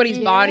different. Everybody's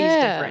body's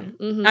different.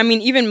 Mhm. I mean,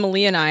 even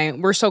Malia and I,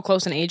 we're so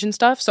close in age and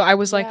stuff. So I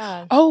was like,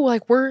 Yeah. oh,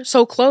 like we're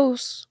so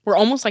close. We're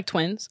almost like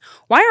twins.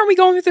 Why aren't we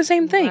going through the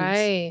same things?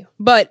 Right.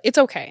 But it's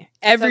okay.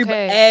 It's okay.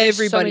 There's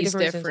so many Everybody's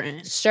reasons.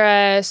 different.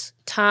 Stress,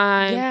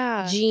 time,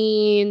 Yeah.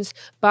 genes,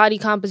 body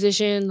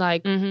composition.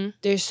 Like, Mm-hmm.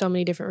 there's so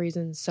many different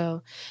reasons.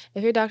 So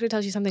if your doctor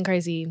tells you something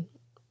crazy,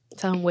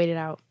 tell him wait it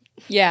out.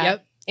 Yeah.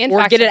 Yep. And Or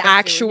fact get an check it, too.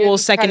 actual You're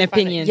just second trying to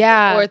find opinion. it.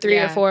 Yeah. Or 3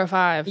 yeah. or 4 or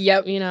 5.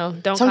 Yep.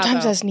 Don't cop Sometimes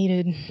out. that's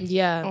needed.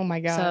 Yeah. Oh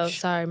my So gosh.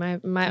 sorry, my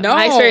No,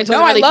 experience was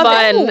no, really I love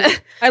fun.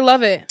 it. I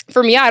love it.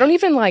 For me, I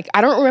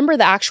don't remember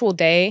the actual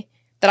day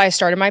that I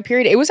started my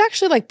period. It was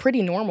actually like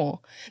pretty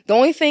normal. The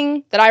only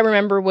thing that I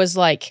remember was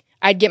like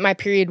I'd get my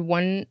period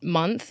 1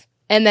 month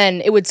and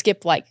then it would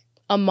skip like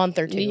a month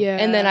or 2. Yeah.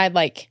 And then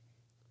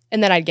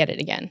I'd get it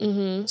again.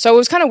 Mm-hmm. So it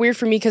was kind of weird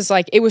for me because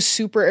like it was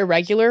super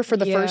irregular for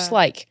the Yeah. first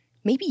like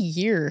maybe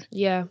year.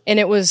 Yeah. And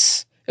it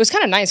was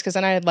kind of nice because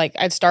then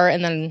I'd start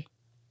and then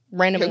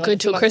randomly You're like, good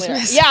 2 till months later-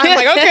 Christmas. Yeah, I'm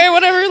like, okay,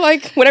 whatever,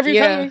 like whatever you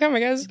Yeah. come, I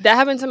guess. That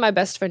happened to my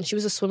best friend. She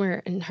was a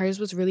swimmer and hers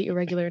was really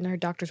irregular and her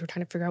doctors were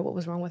trying to figure out what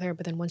was wrong with her.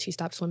 But then once she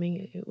stopped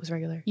swimming, it was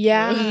regular.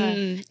 Yeah.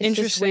 Mm, It's just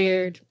interesting.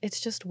 weird.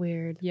 It's just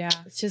weird. Yeah.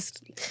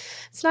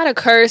 It's not a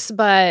curse,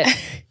 but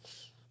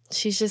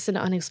she's just an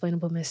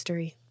unexplainable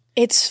mystery.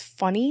 It's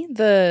funny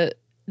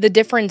the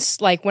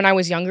difference like when I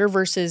was younger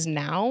versus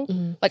now.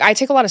 Mhm. Like I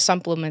take a lot of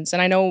supplements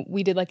and I know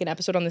we did like an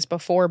episode on this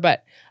before,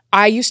 but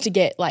I used to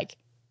get like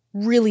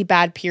really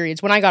bad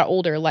periods when I got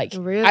older. Like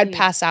Really? I'd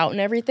pass out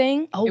and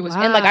everything. Oh, It was-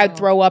 wow. And like I'd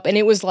throw up and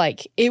it was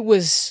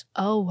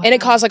Oh, wow. and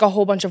it caused like a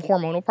whole bunch of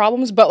hormonal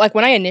problems. But like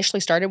when I initially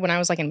started when I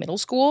was like in middle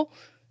school,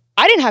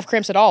 I didn't have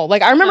cramps at all.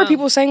 Like I remember No.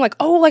 people saying like,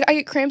 oh, like I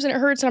get cramps and it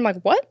hurts. And I'm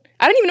like, what?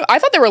 I didn't even know. I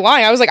thought they were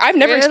lying. I was like, I've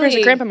never experienced a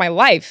Really? cramp in my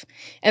life.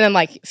 And then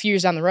like a few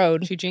years down the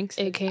road, She jinxed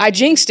It it. came. I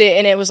jinxed it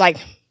and it was like,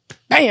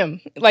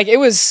 bam. Like it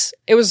was,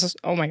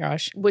 oh my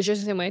gosh. Was yours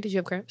the same way? Did you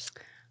have cramps?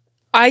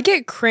 I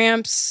get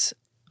cramps.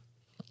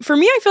 For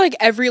me, I feel like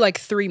every like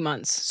 3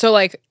 months. So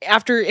like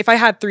if I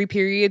had 3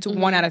 periods,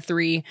 1 out of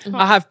 3,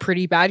 I'll have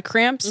pretty bad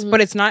cramps. But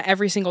it's not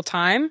every single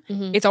time.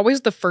 It's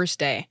always the first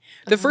day.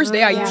 The first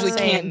day I Yeah. usually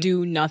Same. can't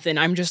do nothing.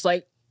 I'm just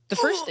like, The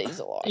first day is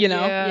a lot. you know.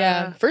 Yeah.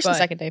 Yeah. First and But-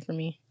 second day for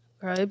me.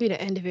 Girl, it'd be the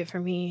end of it for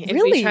me. If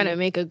Really? we trying to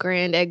make a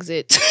grand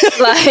exit.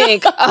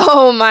 Like,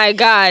 oh my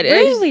God.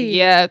 Really?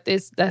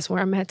 That's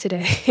where I'm at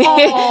today.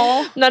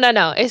 Aw.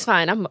 No. It's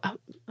fine. I'm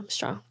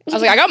strong. I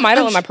was like, I got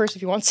Midol in my purse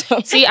if you want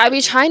some. See, I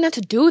be trying not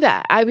to do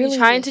that. I be Really?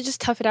 trying to just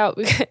tough it out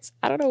because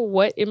I don't know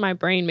what in my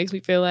brain makes me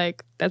feel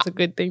like that's a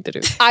good thing to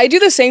do. I do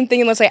the same thing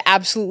unless I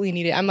absolutely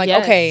need it. I'm like,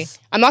 Yes. okay,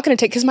 I'm not going to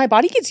take, because my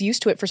body gets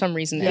used to it for some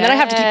reason. And then I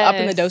have to keep up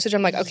in the Yes. dosage.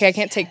 I'm like, okay, I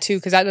can't take 2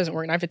 because that doesn't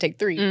work. And I have to take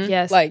 3.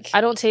 Yes. Like,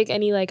 I don't take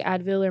any like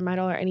Advil or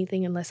Midol or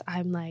anything unless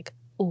I'm like,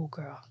 oh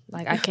girl,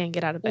 like I can't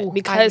get out of bed ooh, I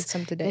because need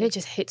some then today. it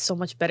just hits so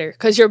much better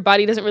because your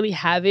body doesn't really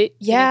have it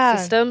Yeah. in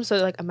its system. So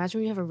like imagine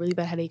when you have a really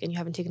bad headache and you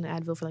haven't taken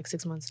an Advil for like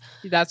 6 months.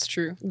 That's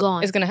true.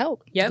 Gone. It's going to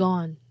help. Yep.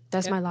 Gone.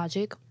 That's Yep. my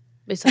logic.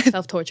 It's like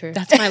self-torture.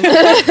 That's my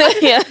logic.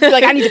 yeah. You're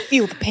like, I need to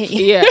feel the pain.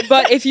 Yeah.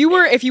 But if you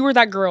were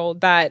that girl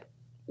that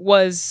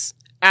was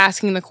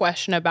asking the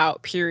question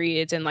about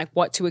periods and like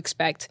what to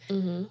expect,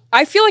 Mm-hmm.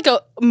 I feel like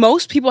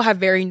most people have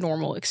very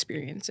normal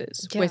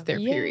experiences Yeah. with their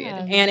Yeah. period.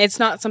 And it's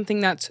not something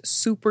that's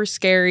super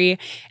scary.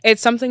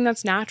 It's something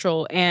that's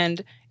natural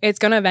and it's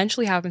going to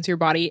eventually happen to your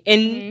body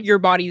in your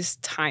body's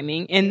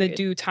timing, in the Period.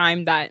 due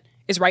time that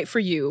is right for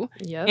you.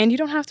 Yep. And you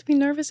don't have to be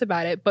nervous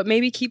about it, but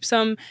maybe keep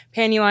some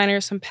panty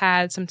liners, some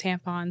pads, some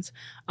tampons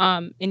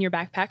in your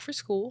backpack for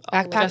school.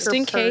 Backpack just or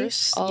in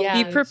purse. case.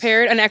 Yeah. Be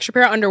prepared. An extra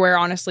pair of underwear,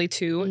 honestly,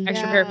 too.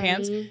 Extra pair of Yeah.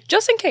 pants,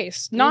 just in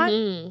case.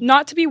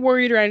 Not to be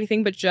worried or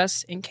anything, but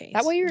just in case.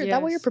 That way you're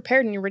Yes.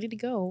 prepared and you're ready to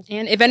go.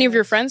 And if any of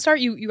your friends start,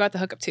 you got the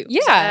hookup too.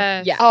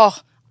 Yeah. Yes. Oh,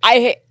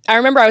 I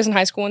remember I was in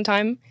high school one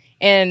time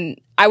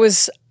and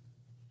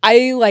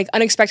I like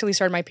unexpectedly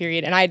started my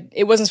period and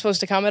it wasn't supposed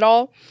to come at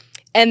all.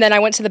 And then I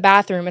went to the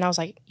bathroom and I was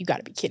like, you got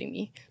to be kidding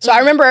me. So I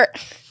remember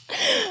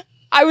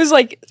I was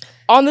like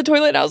on the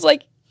toilet and I was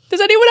like,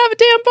 does anyone have a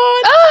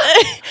tampon?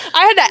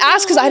 I had to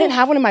ask because I didn't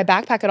have one in my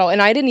backpack at all.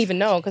 And I didn't even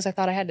know because I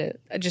thought I had to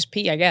just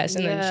pee, I guess.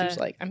 And then she was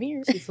like, I'm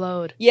here. She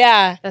flowed.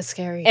 Yeah. That's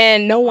scary.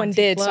 And no one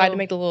did. So I had to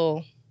make the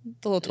little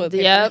toilet paper.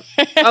 Yep.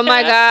 Oh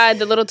my God.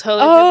 The little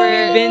toilet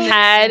paper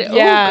pad.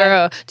 Yeah. Oh,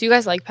 girl. Do you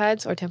guys like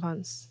pads or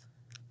tampons?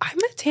 I'm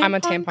a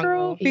tampon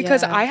girl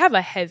because Yeah. I have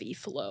a heavy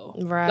flow.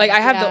 Right. Like I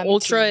have Yeah, the me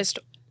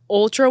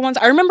ultra ones.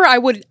 I remember I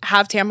would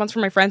have tampons for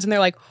my friends and they're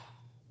like,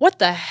 what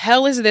the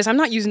hell is this? I'm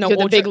not using no You're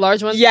ultra. the big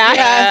large ones? Yeah.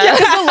 Yeah,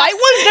 because the light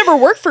ones never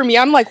work for me.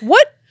 I'm like,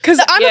 what? Because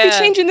I'm gonna be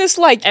changing this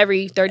like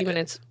every 30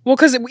 minutes. Well,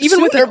 because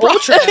even with the bro.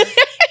 ultra,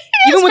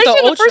 even with the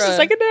especially ultra, first and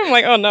second day, I'm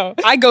like, oh no.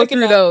 I go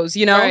through those,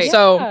 you know. Right.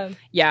 So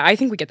yeah, I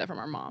think we get that from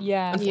our mom.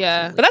 Yeah.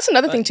 Yeah. But that's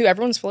another thing too.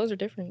 Everyone's flows are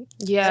different.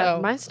 Yeah.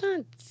 So- Mine's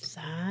not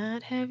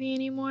that heavy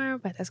anymore,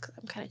 but that's because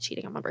I'm kind of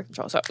cheating on my birth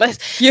control. So, so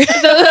Yeah.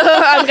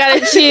 I'm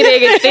kind of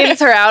cheating. It thins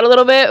her out a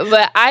little bit,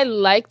 but I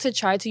like to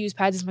try to use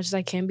pads as much as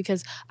I can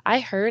because I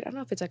heard, I don't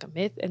know if it's like a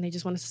myth and they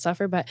just want us to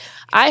suffer, but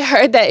I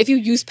heard that if you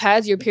use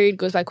pads, your period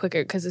goes by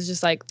quicker because it's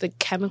just like the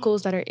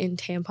chemicals that are in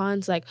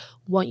tampons like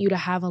want you to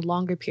have a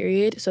longer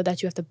period so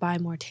that you have to buy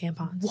more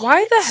tampons.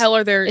 Why the hell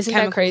are there Isn't that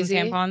chemicals crazy?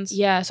 in tampons?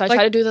 Yeah, so I Like-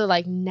 try to do the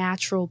like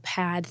natural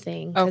pad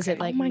thing because Okay. it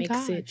like Oh my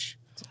makes it gosh.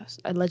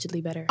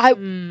 allegedly better. I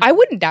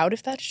wouldn't doubt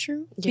if that's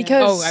true. Yeah.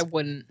 Because Oh, I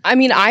wouldn't. I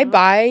mean I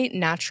buy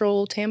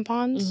natural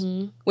tampons,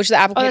 Mhm. which the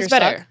applicators that's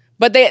better. suck.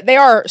 But they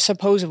are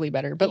supposedly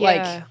better. But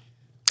like Yeah.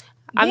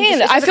 man,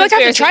 it's I just a feel like I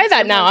have to conspiracy. try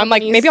that now. I'm like,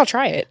 Companies- maybe I'll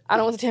try it. I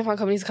don't want the tampon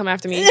companies to come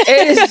after me.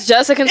 It is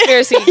just a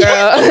conspiracy,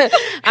 girl.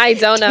 I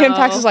don't know.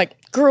 Tampax is like,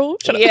 girl,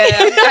 shut up. yeah,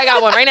 I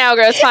got one right now,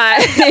 girl. It's fine.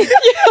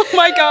 Oh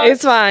my god.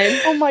 It's fine.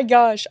 Oh my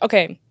gosh.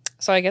 Okay.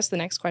 So I guess the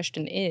next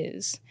question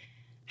is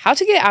how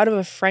to get out of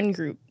a friend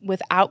group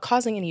without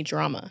causing any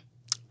drama.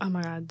 Oh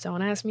my God,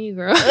 don't ask me,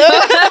 girl.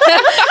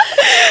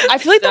 I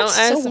feel like Don't that's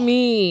ask so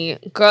me.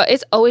 Girl,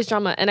 it's always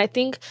drama. And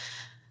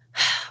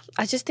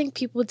I just think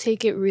people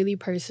take it really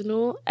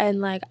personal. And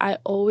like, I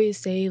always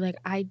say, like,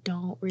 I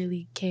don't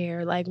really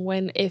care. Like,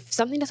 if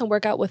something doesn't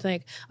work out with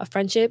like a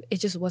friendship, it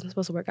just wasn't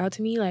supposed to work out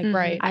to me. Like,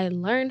 Right. I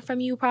learned from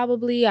you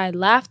probably. I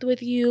laughed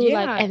with you.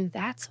 Yeah. Like, and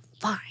that's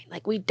fine.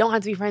 Like, we don't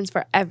have to be friends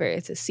forever.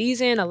 It's a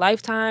season, a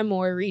lifetime,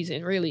 or a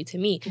reason, really, to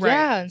me. Right.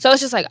 Yeah. So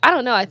it's just like, I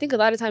don't know. I think a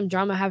lot of time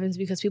drama happens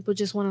because people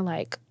just want to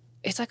like,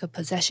 it's like a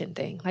possession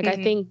thing. Like I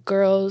think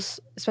girls,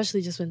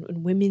 especially just in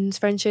women's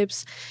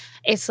friendships,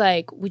 it's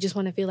like we just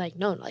want to feel like,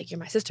 no, like you're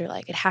my sister.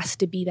 Like it has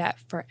to be that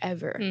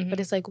forever.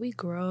 But it's like we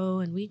grow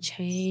and we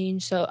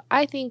change. So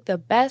I think the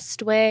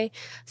best way,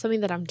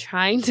 something that I'm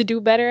trying to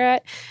do better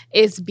at,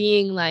 is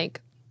being like,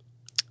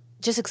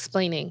 just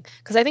explaining.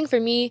 Because I think for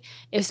me,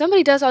 if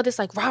somebody does all this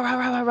like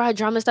rah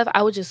drama stuff,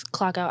 I would just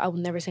clock out. I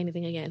would never say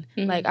anything again.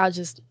 Like I'll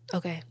just,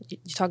 okay, you're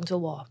talking to a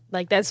wall.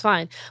 Like that's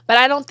fine. But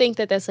I don't think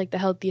that that's like the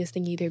healthiest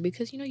thing either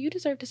because, you know, you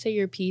deserve to say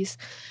your piece.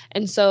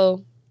 And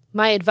so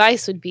my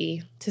advice would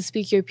be to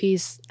speak your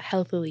piece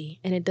healthily.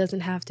 And it doesn't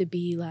have to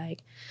be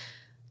like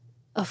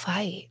a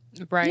fight.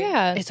 Right.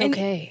 Yeah. It's And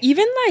okay.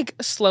 even like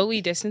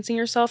slowly distancing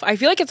yourself. I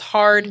feel like it's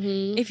hard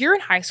Mhm. if you're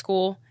in high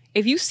school.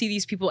 If you see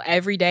these people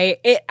every day,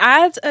 it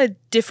adds a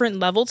different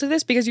level to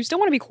this because you still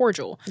want to be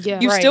cordial.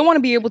 Yeah. You Right. still want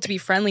to be able to be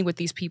friendly with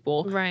these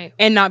people Right.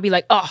 and not be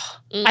like, oh,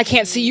 I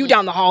can't see you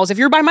down the halls. If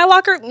you're by my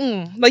locker,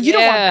 like you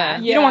don't want Yeah.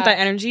 that. You don't want Yeah.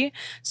 that energy.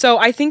 So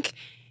I think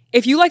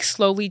if you like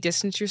slowly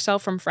distance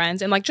yourself from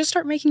friends and like just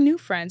start making new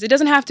friends, it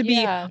doesn't have to be,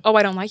 Yeah. oh,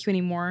 I don't like you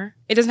anymore.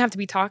 It doesn't have to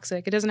be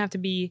toxic. It doesn't have to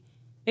be,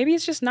 maybe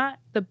it's just not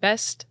the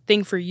best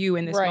thing for you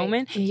in this Right.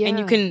 moment. And Yeah.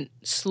 you can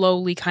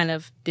slowly kind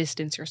of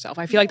distance yourself.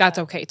 I feel like that's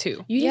okay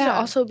too. You need to Yeah.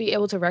 also be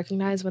able to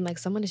recognize when like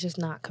someone is just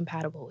not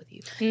compatible with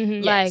you.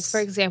 Mhm. Like, Yes. for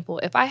example,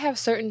 if I have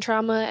certain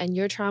trauma and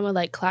your trauma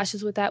like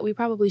clashes with that, we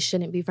probably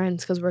shouldn't be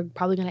friends because we're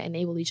probably going to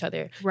enable each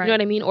other. Right. You know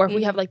what I mean? Or if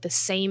we have like the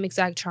same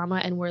exact trauma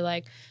and we're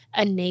like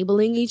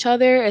enabling each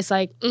other, it's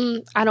like,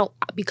 I don't,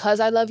 because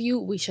I love you,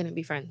 we shouldn't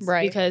be friends.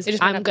 Right. Because It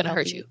just might I'm not going to help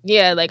hurt you. you.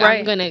 Yeah. Like,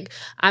 Right.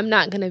 I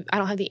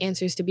don't have the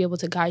answers to be able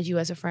to guide you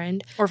as a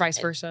friend Or vice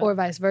versa. or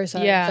vice versa.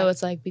 Yeah. So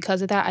it's like,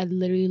 because of that, I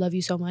literally love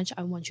you so much.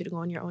 I want you to go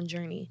on your own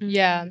journey.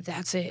 Yeah.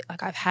 That's it.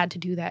 Like, I've had to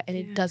do that. And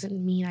it doesn't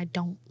mean I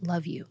don't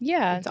love you.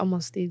 Yeah. It's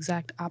almost the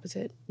exact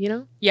opposite, you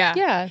know? yeah.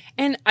 Yeah.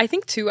 And I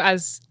think too,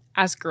 as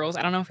girls,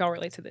 I don't know if y'all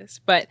relate to this,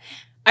 but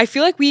I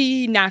feel like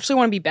we naturally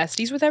want to be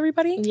besties with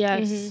everybody.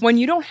 Yes. When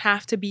you don't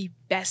have to be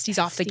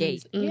besties off the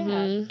gate.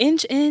 Mhm.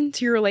 Inch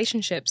into your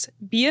relationships.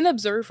 Be an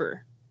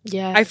observer.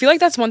 Yeah. I feel like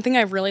that's one thing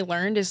I've really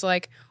learned is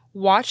like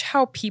watch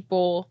how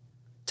people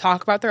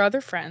talk about their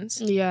other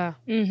friends yeah.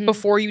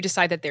 before you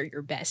decide that they're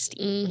your bestie.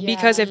 Mhm.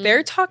 Because if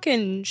they're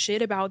talking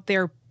shit about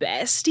their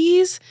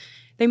besties,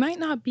 they might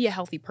not be a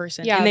healthy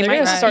person. Yeah. and they They're might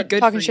gonna not start be good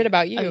talking for shit you.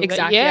 about you.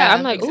 Exactly. Yeah,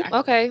 I'm like, exactly. ooh,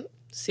 okay.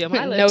 See on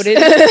my lips. Noted.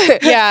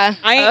 Yeah.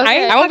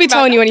 I I won't be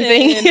telling you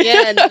anything.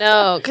 Yeah,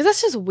 no, because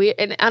that's just weird.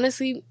 And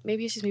honestly,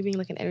 maybe it's just me being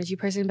like an energy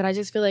person, but I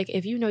just feel like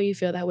if you know you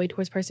feel that way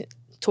towards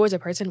a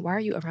person, why are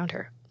you around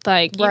her?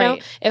 Like, you know,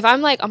 Right. if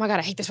I'm like, oh my God,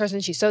 I hate this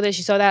person, she's so this,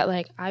 she's so that,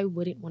 like, I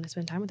wouldn't want to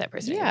spend time with that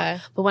person. Yeah.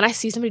 anymore. But when I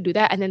see somebody do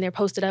that and then they're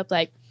posted up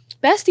like,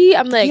 bestie.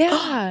 I'm like,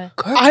 Yeah.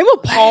 girl, I'm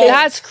appalled.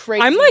 That's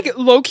crazy. I'm like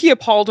low-key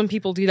appalled when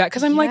people do that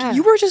because I'm Yeah. like,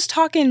 you were just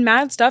talking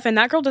mad stuff and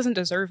that girl doesn't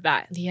deserve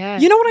that. yeah.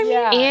 You know what I mean?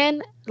 Yeah.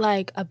 And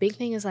like a big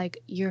thing is like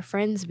your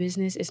friend's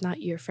business is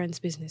not your friend's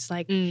business.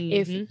 Like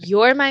if Mhm.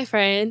 you're my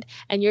friend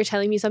and you're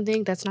telling me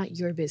something, that's not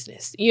your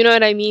business. You know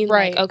what I mean?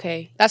 Right. Like,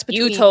 okay, That's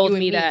you between told you and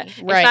me me. that.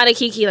 Right. It's not a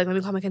Kiki. Like let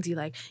me call Mackenzie.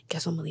 Like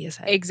guess what Malia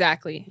said?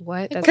 Exactly.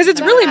 What? That's Because it's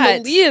not- really That.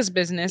 Malia's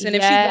business. And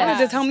if she wanted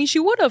to Yes. tell me, she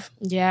would have.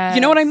 Yeah.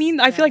 You know what I mean?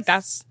 I feel like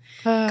that's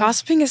Uh,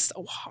 gossiping is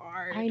so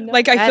hard. I know.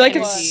 Like I That feel like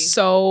energy. it's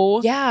so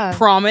yeah.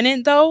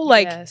 prominent though.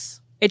 Like yes.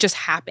 it just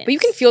happens. But you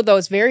can feel though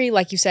it's very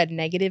like you said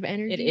negative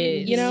energy. It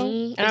is. You know,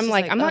 Mhm. and It's I'm just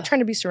like, like, I'm not ugh. trying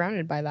to be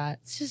surrounded by that.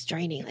 It's just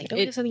draining. Like don't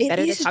It- get something It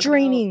better is to talk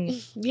draining.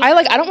 about. Yeah.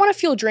 I don't want to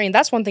feel drained.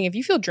 That's one thing. If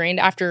you feel drained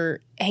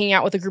after hanging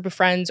out with a group of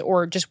friends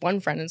or just one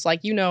friend, it's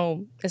like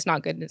it's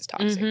not good and it's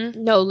toxic. Mhm.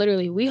 No,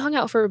 literally, we hung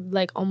out for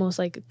like almost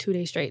like 2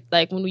 days straight.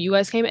 Like when you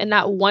guys came, and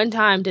not one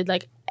time did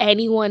like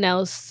anyone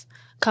else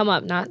come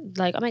up. Not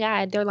like, oh my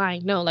god, they're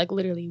lying. No, like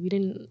literally, we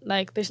didn't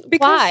like. There's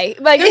Because why?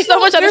 Like there's so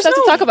much other there's stuff to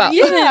no talk about.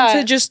 reason Yeah.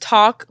 to just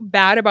talk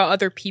bad about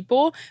other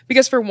people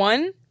because for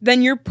one,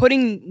 then you're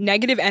putting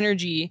negative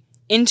energy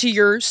into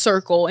your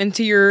circle,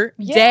 into your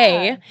Yeah.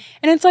 day,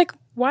 and it's like,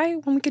 why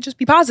when we could just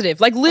be positive?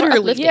 Like literally,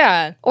 uplifting.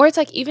 Yeah. Or it's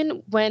like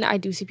even when I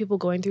do see people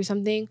going through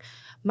something,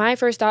 my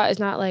first thought is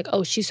not like,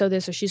 oh, she saw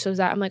this or she saw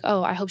that. I'm like,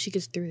 oh, I hope she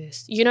gets through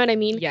this. You know what I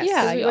mean? Yes.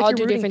 Yeah, 'Cause we like all you're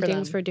do rooting different for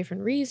things them. for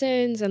different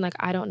reasons, and like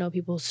I don't know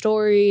people's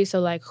stories, so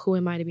like who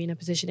am I to be in a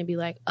position to be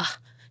like,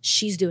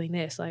 she's doing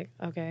this? Like,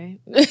 okay,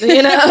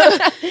 you know,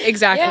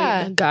 exactly.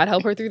 Yeah. God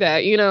help her through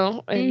that, you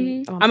know.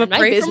 And I'm a my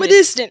pray from a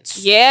business.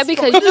 distance. Yeah,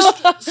 because you know,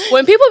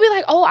 when people be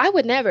like, "Oh, I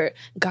would never,"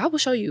 God will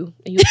show you,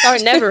 and you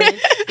start never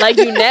like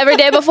you never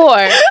did before.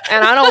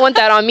 And I don't want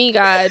that on me,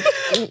 God.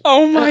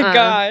 Oh my Uh-uh.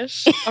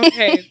 gosh.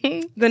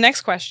 Okay. The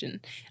next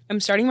question. I'm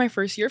starting my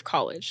first year of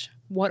college.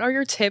 What are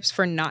your tips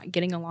for not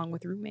getting along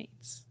with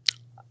roommates?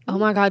 Oh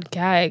my God,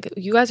 gag!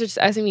 You guys are just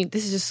asking me.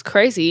 This is just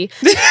crazy.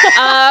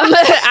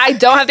 I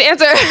don't have to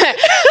answer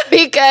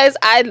because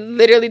I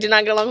literally did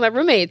not get along with my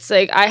roommates.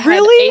 Like I had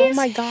Really? a Oh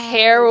my gosh.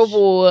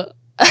 terrible,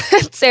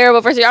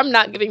 terrible first year. I'm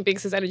not giving big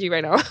sis energy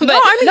right now, but No,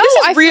 I mean No, this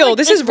is I feel real. like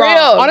This it's is raw.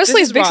 real. Honestly,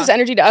 This it's is big raw. sis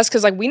energy to us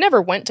because like we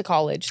never went to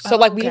college, so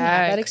like we didn't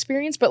have Okay. that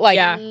experience. But like,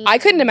 Yeah. I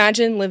couldn't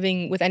imagine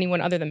living with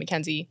anyone other than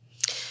Mackenzie.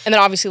 And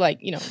then obviously, like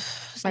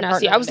my Now, partner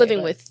see, I was today, living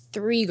but- with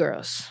 3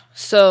 girls.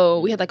 So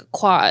we had like a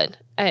quad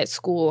at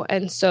school.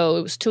 And so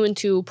it was 2 and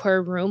 2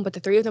 per room, but the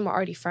 3 of them were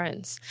already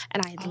friends.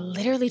 And I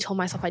literally told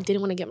myself I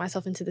didn't want to get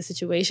myself into the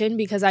situation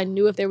because I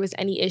knew if there was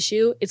any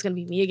issue, it's going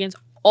to be me against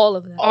all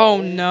of them.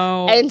 Oh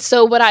no. And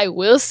so what I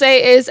will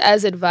say is,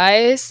 as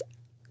advice,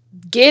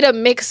 get a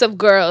mix of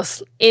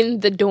girls in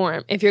the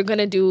dorm. If you're going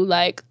to do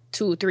like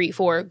 2, 3,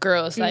 4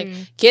 girls, like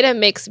get a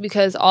mix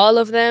because all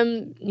of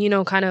them, you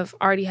know, kind of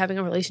already having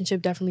a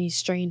relationship definitely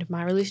strained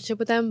my relationship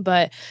with them.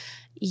 But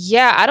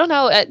yeah, I don't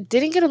know. I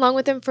didn't get along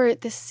with them for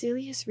the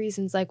silliest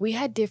reasons. Like we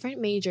had different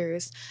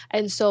majors.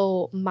 And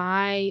so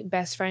my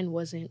best friend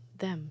wasn't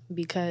them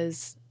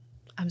because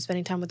I'm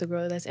spending time with the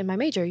girl that's in my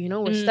major. You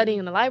know, we're studying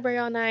in the library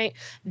all night.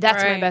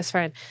 That's my Right. best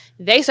friend.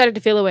 They started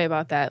to feel a way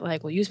about that.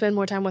 Like, well, you spend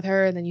more time with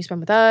her than you spend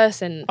with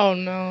us. And Oh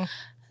no.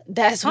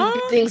 that's when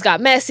things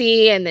got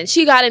messy. And then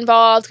she got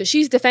involved because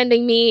she's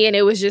defending me. And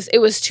it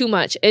was too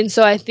much. And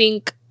so I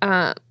think,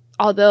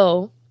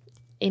 although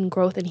in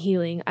growth and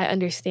healing, I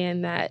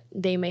understand that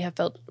they may have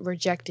felt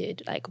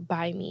rejected like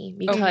by me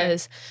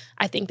because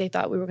I think they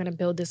thought we were going to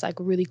build this like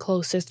really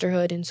close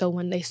sisterhood. And so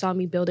when they saw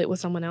me build it with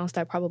someone else,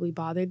 that probably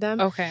bothered them.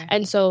 Okay.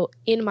 And so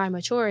in my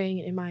maturing,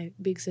 in my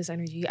big sis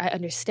energy, I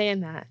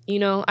understand that, you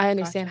know, I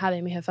understand how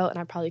they may have felt and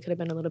I probably could have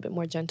been a little bit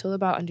more gentle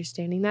about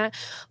understanding that.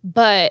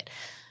 But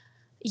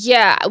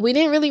yeah, we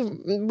didn't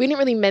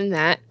really mend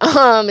that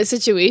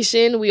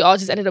situation. We all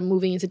just ended up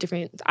moving into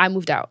different. I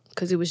moved out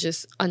because it was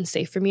just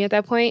unsafe for me at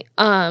that point.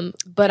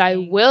 But I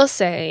will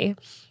say,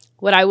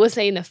 what I will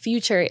say in the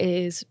future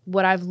is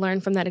what I've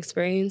learned from that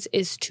experience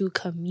is to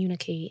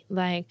communicate.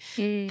 Like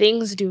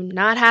things do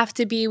not have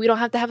to be. We don't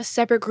have to have a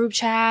separate group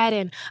chat.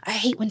 And I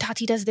hate when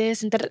Taty does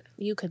this and that.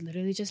 You could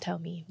literally just tell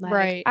me. Like,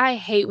 Right. I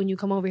hate when you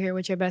come over here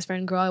with your best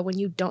friend, girl. When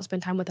you don't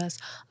spend time with us.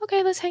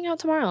 Okay, let's hang out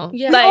tomorrow.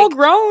 Yeah. We're Like, all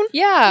grown.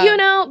 Yeah. you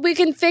know, we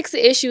can fix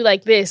the issue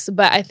like this,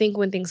 but I think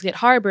when things get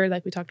harder,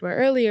 like we talked about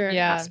earlier, and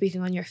Yeah. not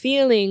speaking on your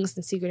feelings,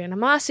 and secret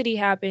animosity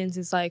happens,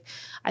 it's like,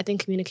 I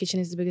think communication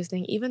is the biggest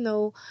thing. Even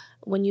though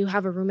when you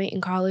have a roommate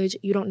in college,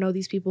 you don't know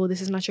these people, this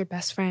is not your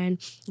best friend,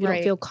 you Right.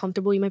 don't feel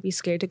comfortable, you might be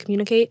scared to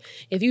communicate.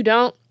 If you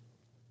don't,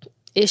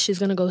 ish is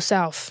gonna go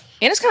south.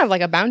 And it's kind of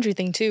like a boundary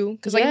thing too.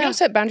 Because like if you Yeah. don't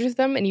set boundaries with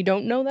them and you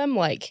don't know them,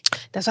 like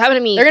That's what happened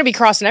to me. they're gonna be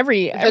crossing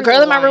every The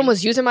girl in my line. room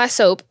was using my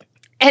soap,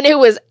 and it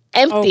was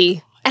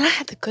empty. And I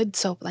had the good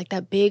soap, like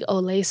that big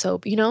Olay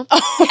soap, you know? And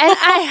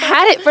I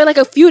had it for like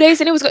a few days,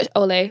 and it was good.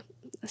 Olay,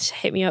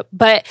 hit me up.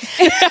 But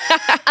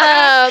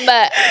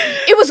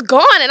it was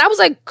gone, and I was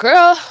like,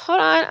 girl, hold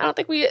on. I don't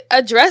think we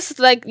addressed,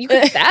 like, you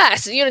could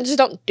fast. You know, just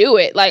don't do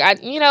it. Like,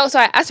 so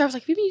I asked her, I was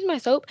like, have you been using my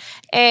soap?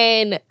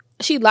 And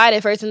she lied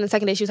at first, and the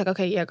second day she was like,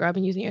 okay, yeah, girl, I've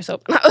been using your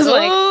soap. And I was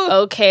like,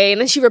 okay.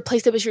 And then she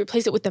replaced it, but she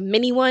replaced it with the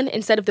mini one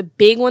instead of the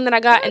big one that I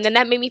got. And then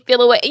that made me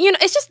feel away. You know,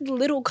 it's just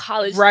little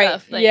college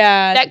stuff. Like,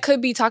 that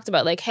could be talked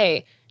about. Like,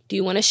 hey, do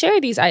you want to share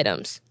these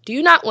items? Do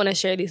you not want to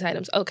share these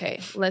items? Okay,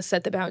 let's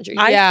set the boundary.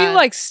 I feel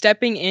like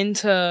stepping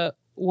into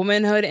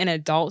womanhood and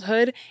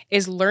adulthood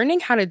is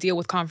learning how to deal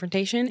with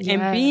confrontation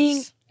and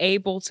being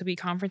able to be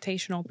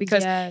confrontational.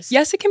 Because,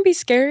 yes, it can be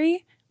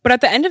scary. But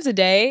at the end of the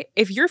day,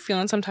 if you're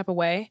feeling some type of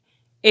way,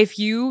 if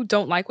you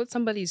don't like what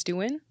somebody's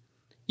doing,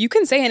 you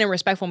can say it in a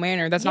respectful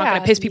manner that's not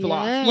going to piss people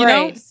off. You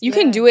know? You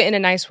can do it in a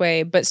nice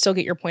way, but still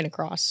get your point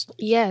across.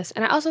 Yes.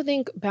 And I also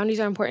think boundaries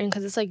are important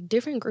because it's like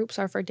different groups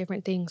are for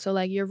different things. So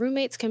like your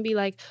roommates can be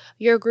like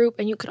your group,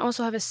 and you can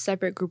also have a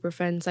separate group of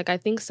friends. Like I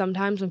think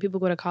sometimes when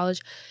people go to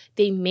college,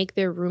 they make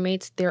their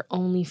roommates their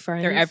only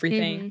friends. They're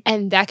everything.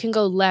 And that can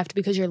go left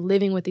because you're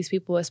living with these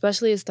people,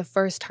 especially it's the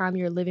first time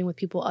you're living with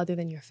people other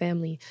than your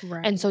family.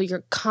 Right. And so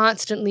you're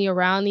constantly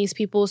around these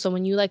people. So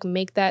when you like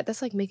make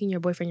that's like making your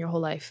boyfriend your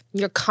whole life.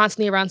 You're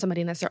constantly around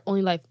somebody and that's their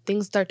only life.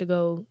 Things start to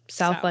go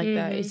south like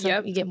that. It's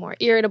like you get more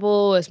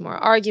irritable. It's more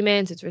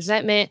arguments. It's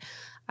resentment.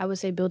 I would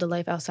say build a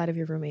life outside of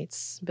your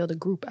roommates. Build a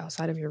group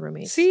outside of your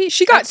roommates. See,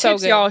 she got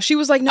tips, y'all. She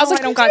was like, no, I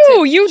don't got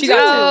tips. You do.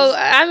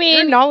 I mean,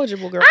 you're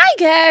knowledgeable, girl. I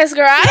guess,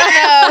 girl.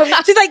 I don't know.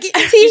 She's like,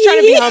 she's trying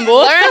to be humble.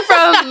 Learn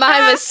from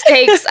my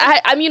mistakes.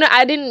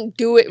 I didn't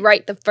do it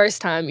right the first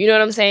time. You know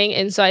what I'm saying?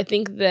 And so I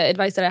think the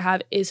advice that I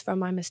have is from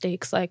my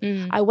mistakes. Like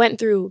I went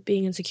through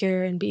being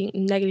insecure and being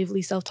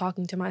negatively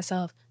self-talking to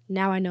myself.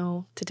 Now I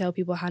know to tell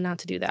people how not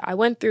to do that. I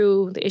went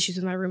through the issues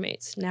with my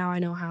roommates. Now I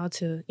know how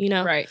to, you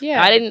know. Right.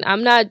 Yeah.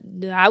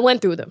 I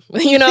went through them,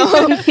 you know.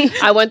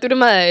 I went through the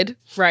mud.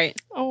 Right.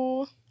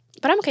 Oh.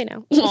 But I'm okay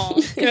now.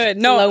 Oh, good.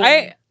 No,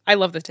 I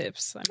love the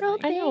tips.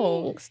 I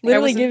know.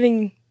 Literally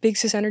giving big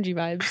sis energy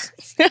vibes.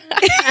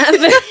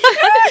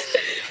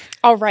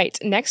 All right.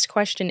 Next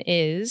question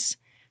is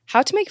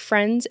how to make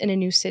friends in a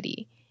new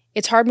city.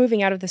 It's hard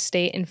moving out of the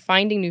state and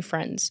finding new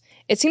friends.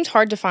 It seems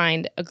hard to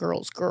find a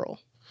girl's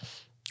girl.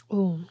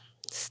 Ooh,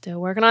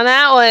 still working on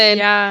that one.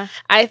 Yeah.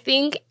 I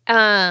think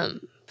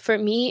for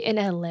me in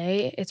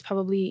LA, it's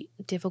probably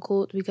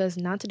difficult because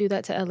not to do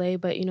that to LA,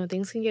 but, you know,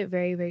 things can get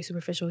very, very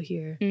superficial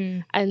here.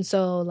 And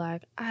so,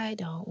 like, I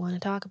don't want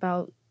to talk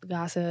about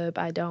gossip.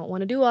 I don't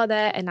want to do all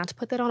that. And not to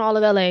put that on all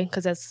of LA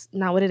because that's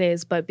not what it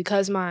is. But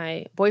because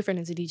my boyfriend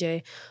is a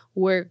DJ,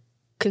 we're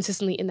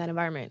consistently in that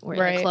environment. We're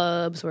in the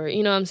clubs. We're,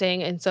 you know what I'm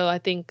saying? And so I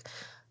think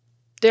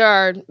there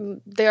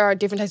are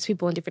different types of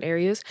people in different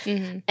areas.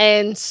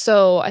 And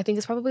so I think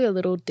it's probably a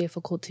little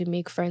difficult to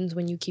make friends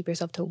when you keep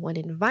yourself to one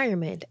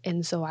environment.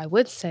 And so I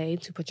would say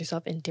to put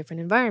yourself in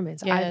different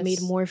environments. Yes. I've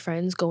made more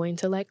friends going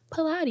to like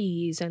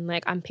Pilates and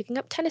like I'm picking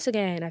up tennis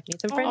again. I've made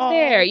some friends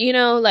there. You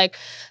know, like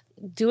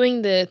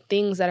doing the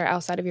things that are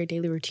outside of your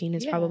daily routine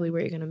is probably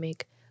where you're going to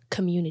make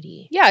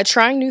community. Yeah,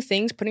 trying new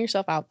things, putting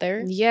yourself out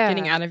there. Yeah.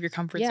 Getting out of your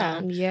comfort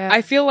zone. Yeah.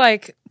 I feel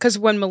like, because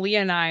when Malia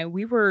and I,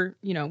 we were,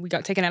 you know, we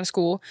got taken out of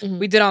school.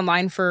 We did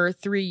online for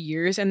 3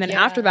 years. And then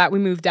after that, we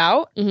moved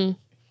out.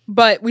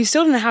 But we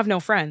still didn't have no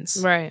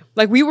friends. Right.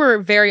 Like, we were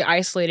very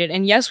isolated.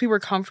 And yes, we were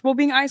comfortable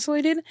being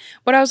isolated.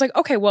 But I was like,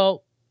 okay,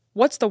 well,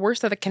 what's the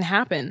worst that can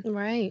happen?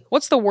 Right.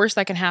 What's the worst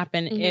that can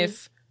happen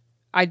if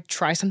I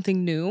try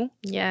something new.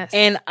 Yes.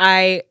 And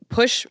I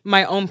push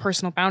my own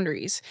personal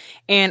boundaries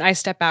and I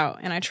step out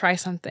and I try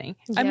something.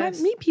 Yes. I might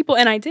meet people,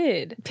 and I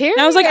did. Period.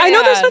 And I was like, I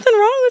know there's nothing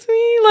wrong with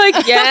me.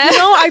 Like, you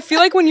know, I feel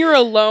like when you're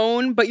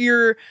alone, but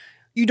you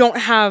don't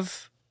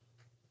have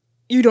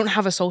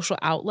a social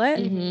outlet,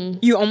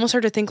 you almost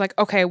start to think like,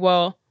 okay,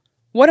 well,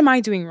 what am I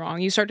doing wrong?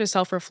 You start to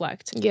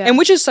self-reflect. Yeah. And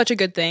which is such a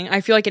good thing. I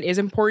feel like it is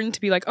important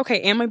to be like, okay,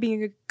 am I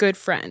being a good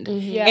friend?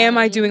 Yeah. Am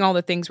I doing all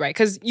the things right?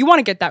 Because you want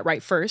to get that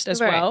right first as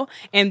well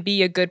and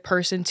be a good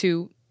person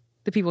to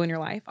the people in your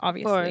life,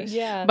 obviously.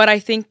 Yeah. But I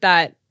think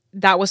that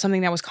was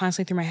something that was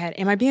constantly through my head.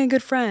 Am I being a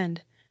good friend?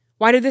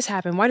 Why did this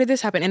happen? Why did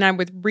this happen? And I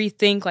would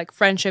rethink like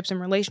friendships and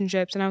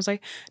relationships. And I was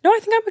like, no, I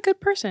think I'm a good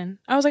person.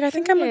 I was like, I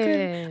think I'm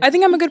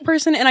a good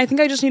person. And I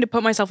think I just need to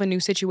put myself in new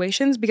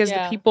situations because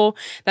the people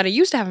that I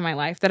used to have in my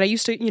life, that I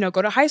used to, you know,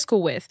 go to high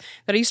school with,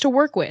 that I used to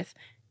work with,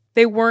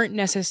 they weren't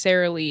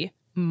necessarily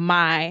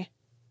my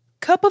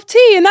cup of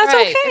tea. And that's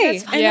okay.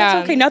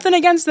 That's okay. Nothing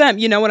against them.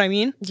 You know what I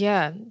mean?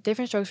 Yeah.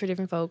 Different strokes for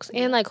different folks.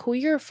 And like who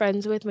you're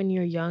friends with when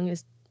you're young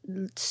is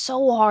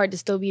so hard to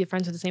still be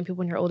friends with the same people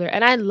when you're older.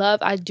 And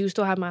I do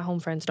still have my home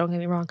friends, don't get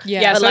me wrong.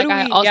 Yeah, but so like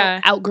I also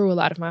outgrew a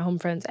lot of my home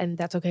friends, and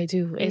that's okay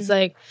too. It's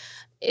like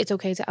it's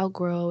okay to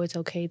outgrow, it's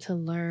okay to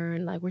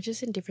learn. Like, we're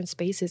just in different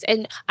spaces.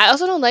 And I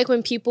also don't like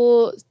when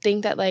people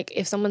think that, like,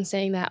 if someone's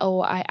saying that,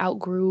 oh, I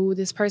outgrew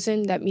this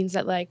person, that means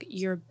that, like,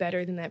 you're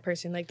better than that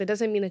person. Like, that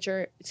doesn't mean that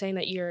you're saying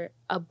that you're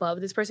above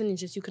this person. It's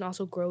just you can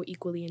also grow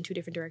equally in two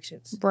different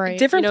directions. Right.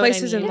 Different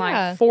places in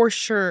life, for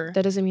sure.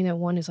 That doesn't mean that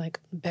one is, like,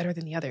 better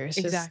than the other. It's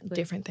just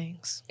different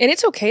things. And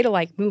it's okay to,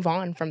 like, move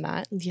on from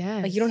that.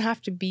 Yeah. Like, you don't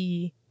have to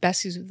be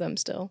besties with them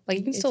still. Like,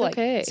 you can still, like,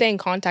 stay in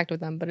contact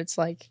with them, but it's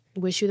like...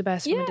 Wish you the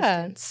best from a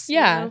distance.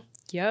 Yeah. You know?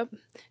 Yep.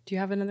 Do you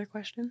have another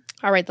question?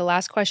 All right, the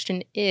last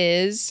question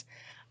is,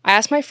 I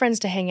asked my friends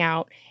to hang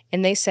out,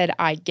 and they said,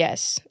 I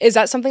guess. Is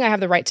that something I have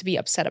the right to be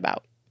upset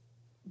about?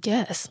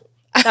 Yes.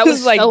 That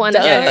was like, so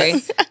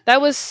unnecessary.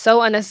 That was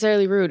so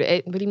unnecessarily rude.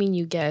 What do you mean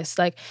you guess?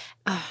 Like,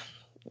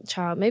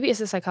 child, maybe it's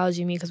the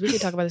psychology of me because we could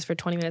talk about this for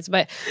 20 minutes.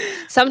 But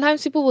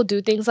sometimes people will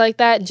do things like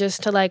that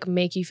just to like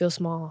make you feel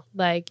small.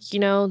 Like, you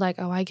know, like,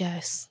 oh, I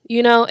guess.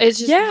 You know, it's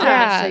just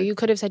so you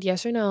could have said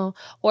yes or no.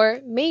 Or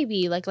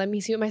maybe like, let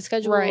me see what my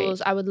schedule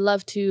is. I would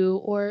love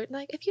to. Or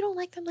like, if you don't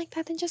like them like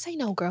that, then just say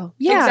no, girl.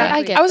 Yeah, exactly.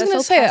 I guess. I was going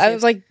to say, I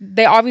was like,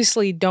 they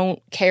obviously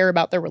don't care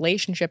about their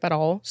relationship at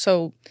all.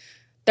 So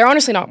they're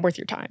honestly not worth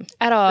your time.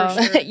 At all.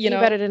 Sure. You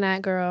know? Better than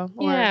that, girl.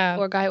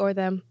 Or guy or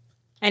them.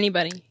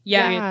 Anybody.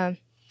 Yeah.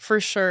 For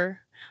sure.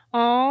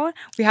 Oh,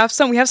 we have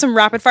some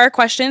rapid fire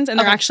questions, and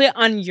they're actually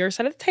on your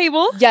side of the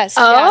table. Yes.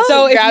 Oh,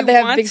 so if you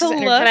want to look,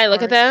 can I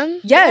look at them?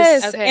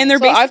 Yes. Okay. And they're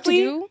so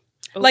basically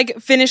like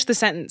finish the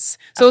sentence.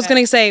 So it's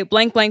gonna say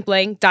blank blank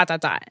blank ...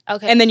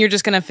 Okay. And then you're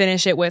just gonna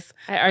finish it with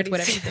I already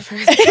said the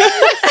first.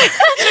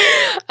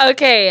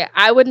 Okay.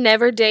 I would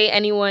never date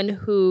anyone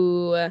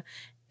who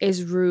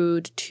is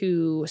rude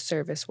to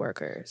service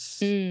workers.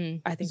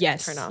 I think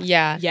that's a turn off.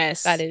 Yeah.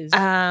 Yes. That is.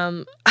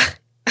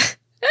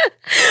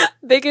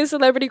 Biggest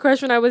celebrity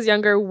crush when I was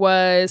younger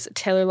was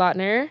Taylor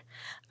Lautner.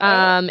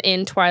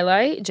 In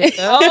Twilight, Jacob.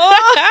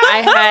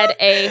 I had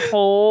a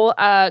whole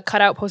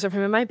cutout poster of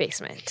him in my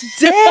basement.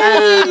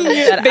 Dang!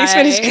 That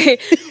basement I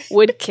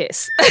would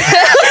kiss.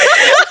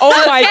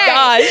 Oh my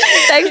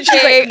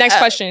gosh. Next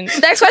question.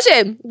 Next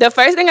question. The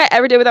first thing I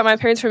ever did without my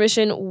parents'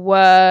 permission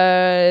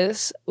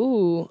was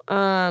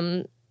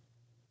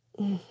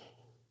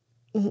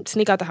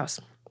sneak out the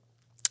house.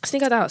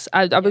 Sneak out the house.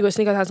 I would go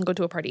sneak out the house and go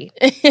to a party.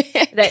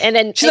 And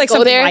then she's like,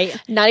 go there, light.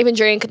 not even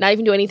drink, not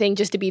even do anything,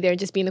 just to be there and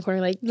just be in the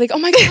corner like oh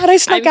my God, I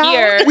snuck out.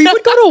 Here. We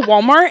would go to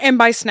Walmart and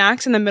buy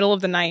snacks in the middle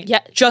of the night. Yeah.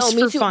 Just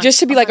for fun. Just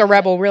to be like a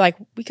rebel. We're like,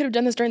 we could have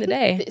done this during the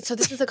day. So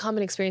this is a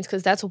common experience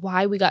because that's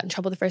why we got in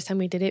trouble the first time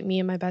we did it. Me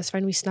and my best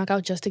friend, we snuck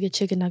out just to get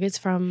chicken nuggets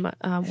from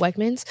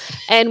Wegmans.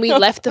 And we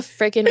left the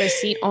freaking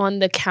receipt on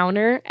the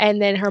counter. And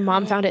then her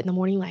mom found it in the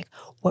morning like,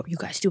 what were you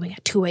guys doing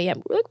at 2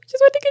 a.m.? We're like, we just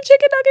went to get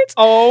chicken nuggets.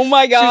 Oh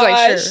my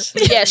gosh. She was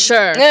like,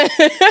 sure. Yeah,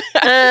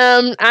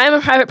 sure. I'm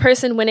a private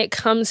person when it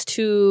comes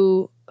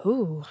to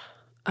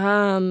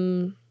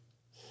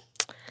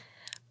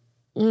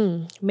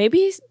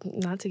maybe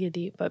not to get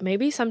deep, but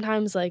maybe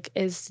sometimes like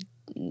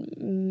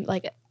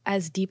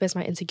as deep as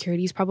my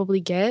insecurities probably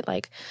get,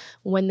 like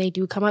when they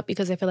do come up,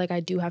 because I feel like I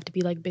do have to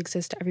be like big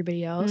sis to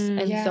everybody else.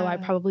 So I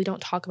probably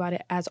don't talk about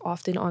it as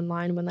often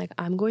online when like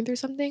I'm going through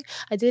something.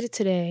 I did it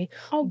today,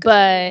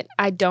 but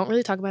I don't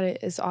really talk about it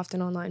as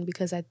often online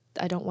because I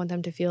don't want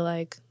them to feel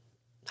like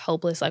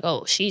hopeless, like,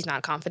 oh, she's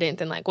not confident,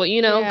 then like, well,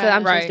 you know, because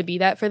I'm supposed to be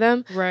that for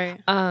them. Right.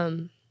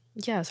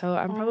 Yeah, so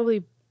I'm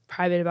probably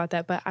private about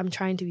that, but I'm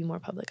trying to be more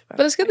public about it.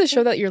 But it's good to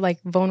show that you're like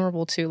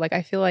vulnerable too. Like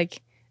I feel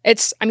like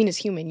it's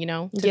human, you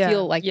know, to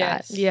feel like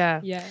that.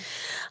 Yeah. Yeah.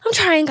 I'm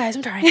trying, guys.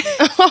 I'm trying.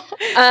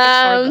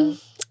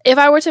 If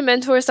I were to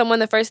mentor someone,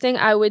 the first thing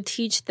I would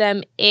teach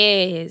them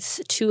is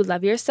to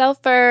love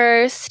yourself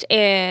first.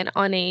 And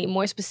on a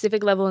more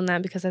specific level than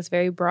that, because that's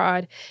very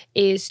broad,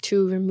 is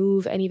to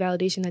remove any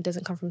validation that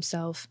doesn't come from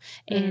self.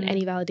 And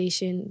any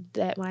validation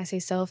that, when I say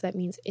self, that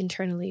means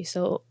internally.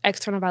 So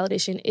external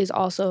validation is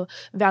also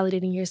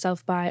validating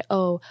yourself by,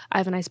 oh, I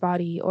have a nice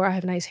body or I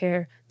have nice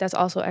hair. That's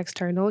also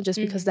external, just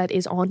because that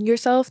is on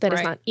yourself, that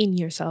is not in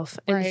yourself.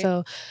 And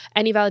so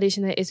any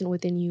validation that isn't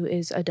within you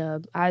is a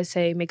dub. I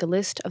say make a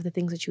list of the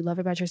things that you love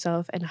about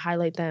yourself and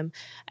highlight them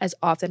as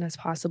often as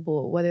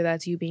possible, whether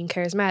that's you being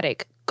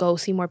charismatic, go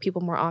see more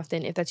people more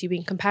often. If that's you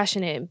being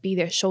compassionate, be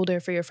their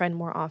shoulder for your friend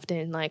more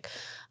often. Like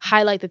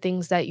highlight the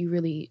things that you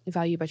really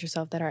value about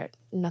yourself that are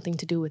nothing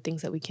to do with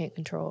things that we can't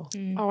control.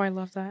 Oh, I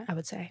love that. I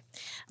would say.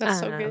 That's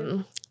so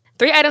good.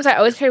 3 items I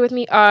always carry with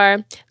me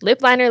are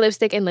lip liner,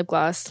 lipstick, and lip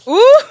gloss.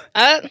 Ooh,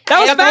 that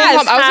was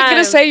fast. I was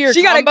gonna say your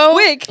she combo. Got it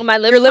quick. My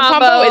lip your lip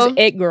combo is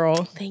it, girl.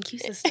 Thank you,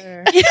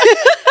 sister.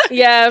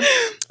 Yeah,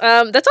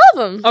 that's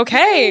all of them.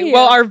 Okay.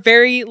 Well, our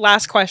very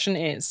last question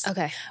is: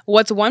 okay,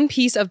 what's one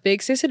piece of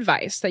big sis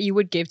advice that you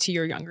would give to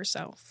your younger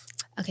self?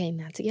 Okay,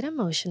 not to get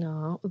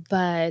emotional,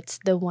 but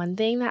the one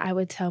thing that I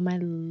would tell my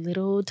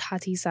little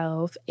Taty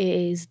self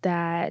is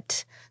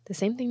that the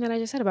same thing that I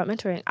just said about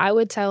mentoring. I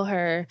would tell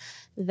her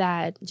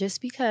that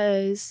just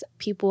because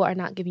people are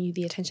not giving you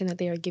the attention that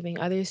they are giving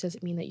others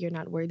doesn't mean that you're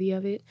not worthy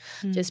of it.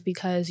 Just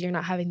because you're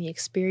not having the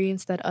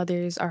experience that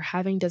others are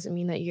having doesn't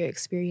mean that your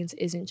experience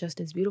isn't just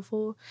as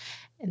beautiful,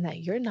 and that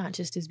you're not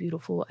just as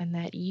beautiful, and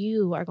that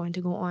you are going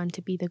to go on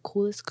to be the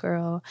coolest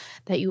girl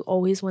that you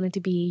always wanted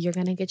to be. You're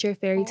going to get your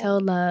fairy tale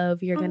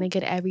love. You're going to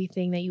get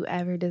everything that you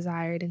ever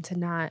desired, and to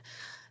not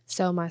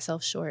sell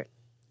myself short.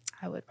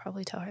 I would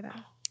probably tell her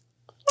that.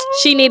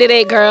 She needed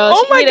it, girl.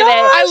 Oh She my needed gosh,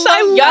 it.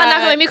 I love Y'all not that.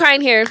 gonna make me cry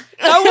in here.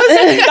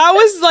 That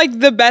was like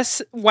the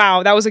best.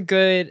 Wow, that was a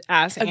good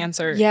ass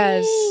answer.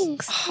 Yes.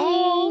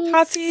 Oh,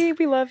 Taty,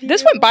 we love you.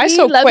 This went by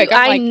so Love quick. you.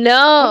 I'm I like,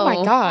 know. oh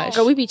my gosh.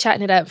 Girl, we be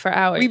chatting it up for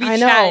hours. We be I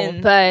know,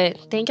 chatting.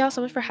 But thank y'all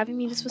so much for having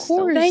me. This was so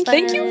fun.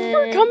 Thank you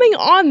for coming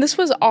on. This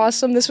was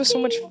awesome. This was so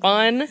much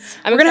fun.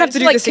 We're gonna have to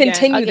do like this again.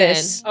 continue Again.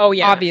 this. Oh,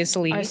 yeah.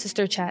 Obviously. Our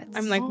sister chats.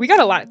 I'm like, we got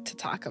a lot to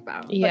talk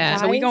about. Yeah.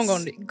 So we Guys,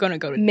 gonna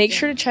go to Make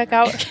sure to check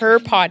out her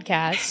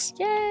podcast,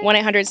 Yes.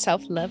 1-800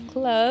 Self Love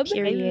Club.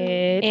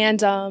 Period.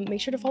 And make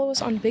sure to follow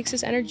us on Big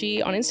Sis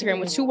Energy on Instagram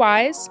with 2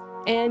 Ys.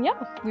 And yeah,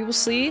 we will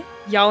see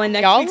y'all in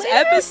next y'all week's later.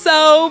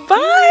 episode.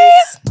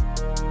 Bye.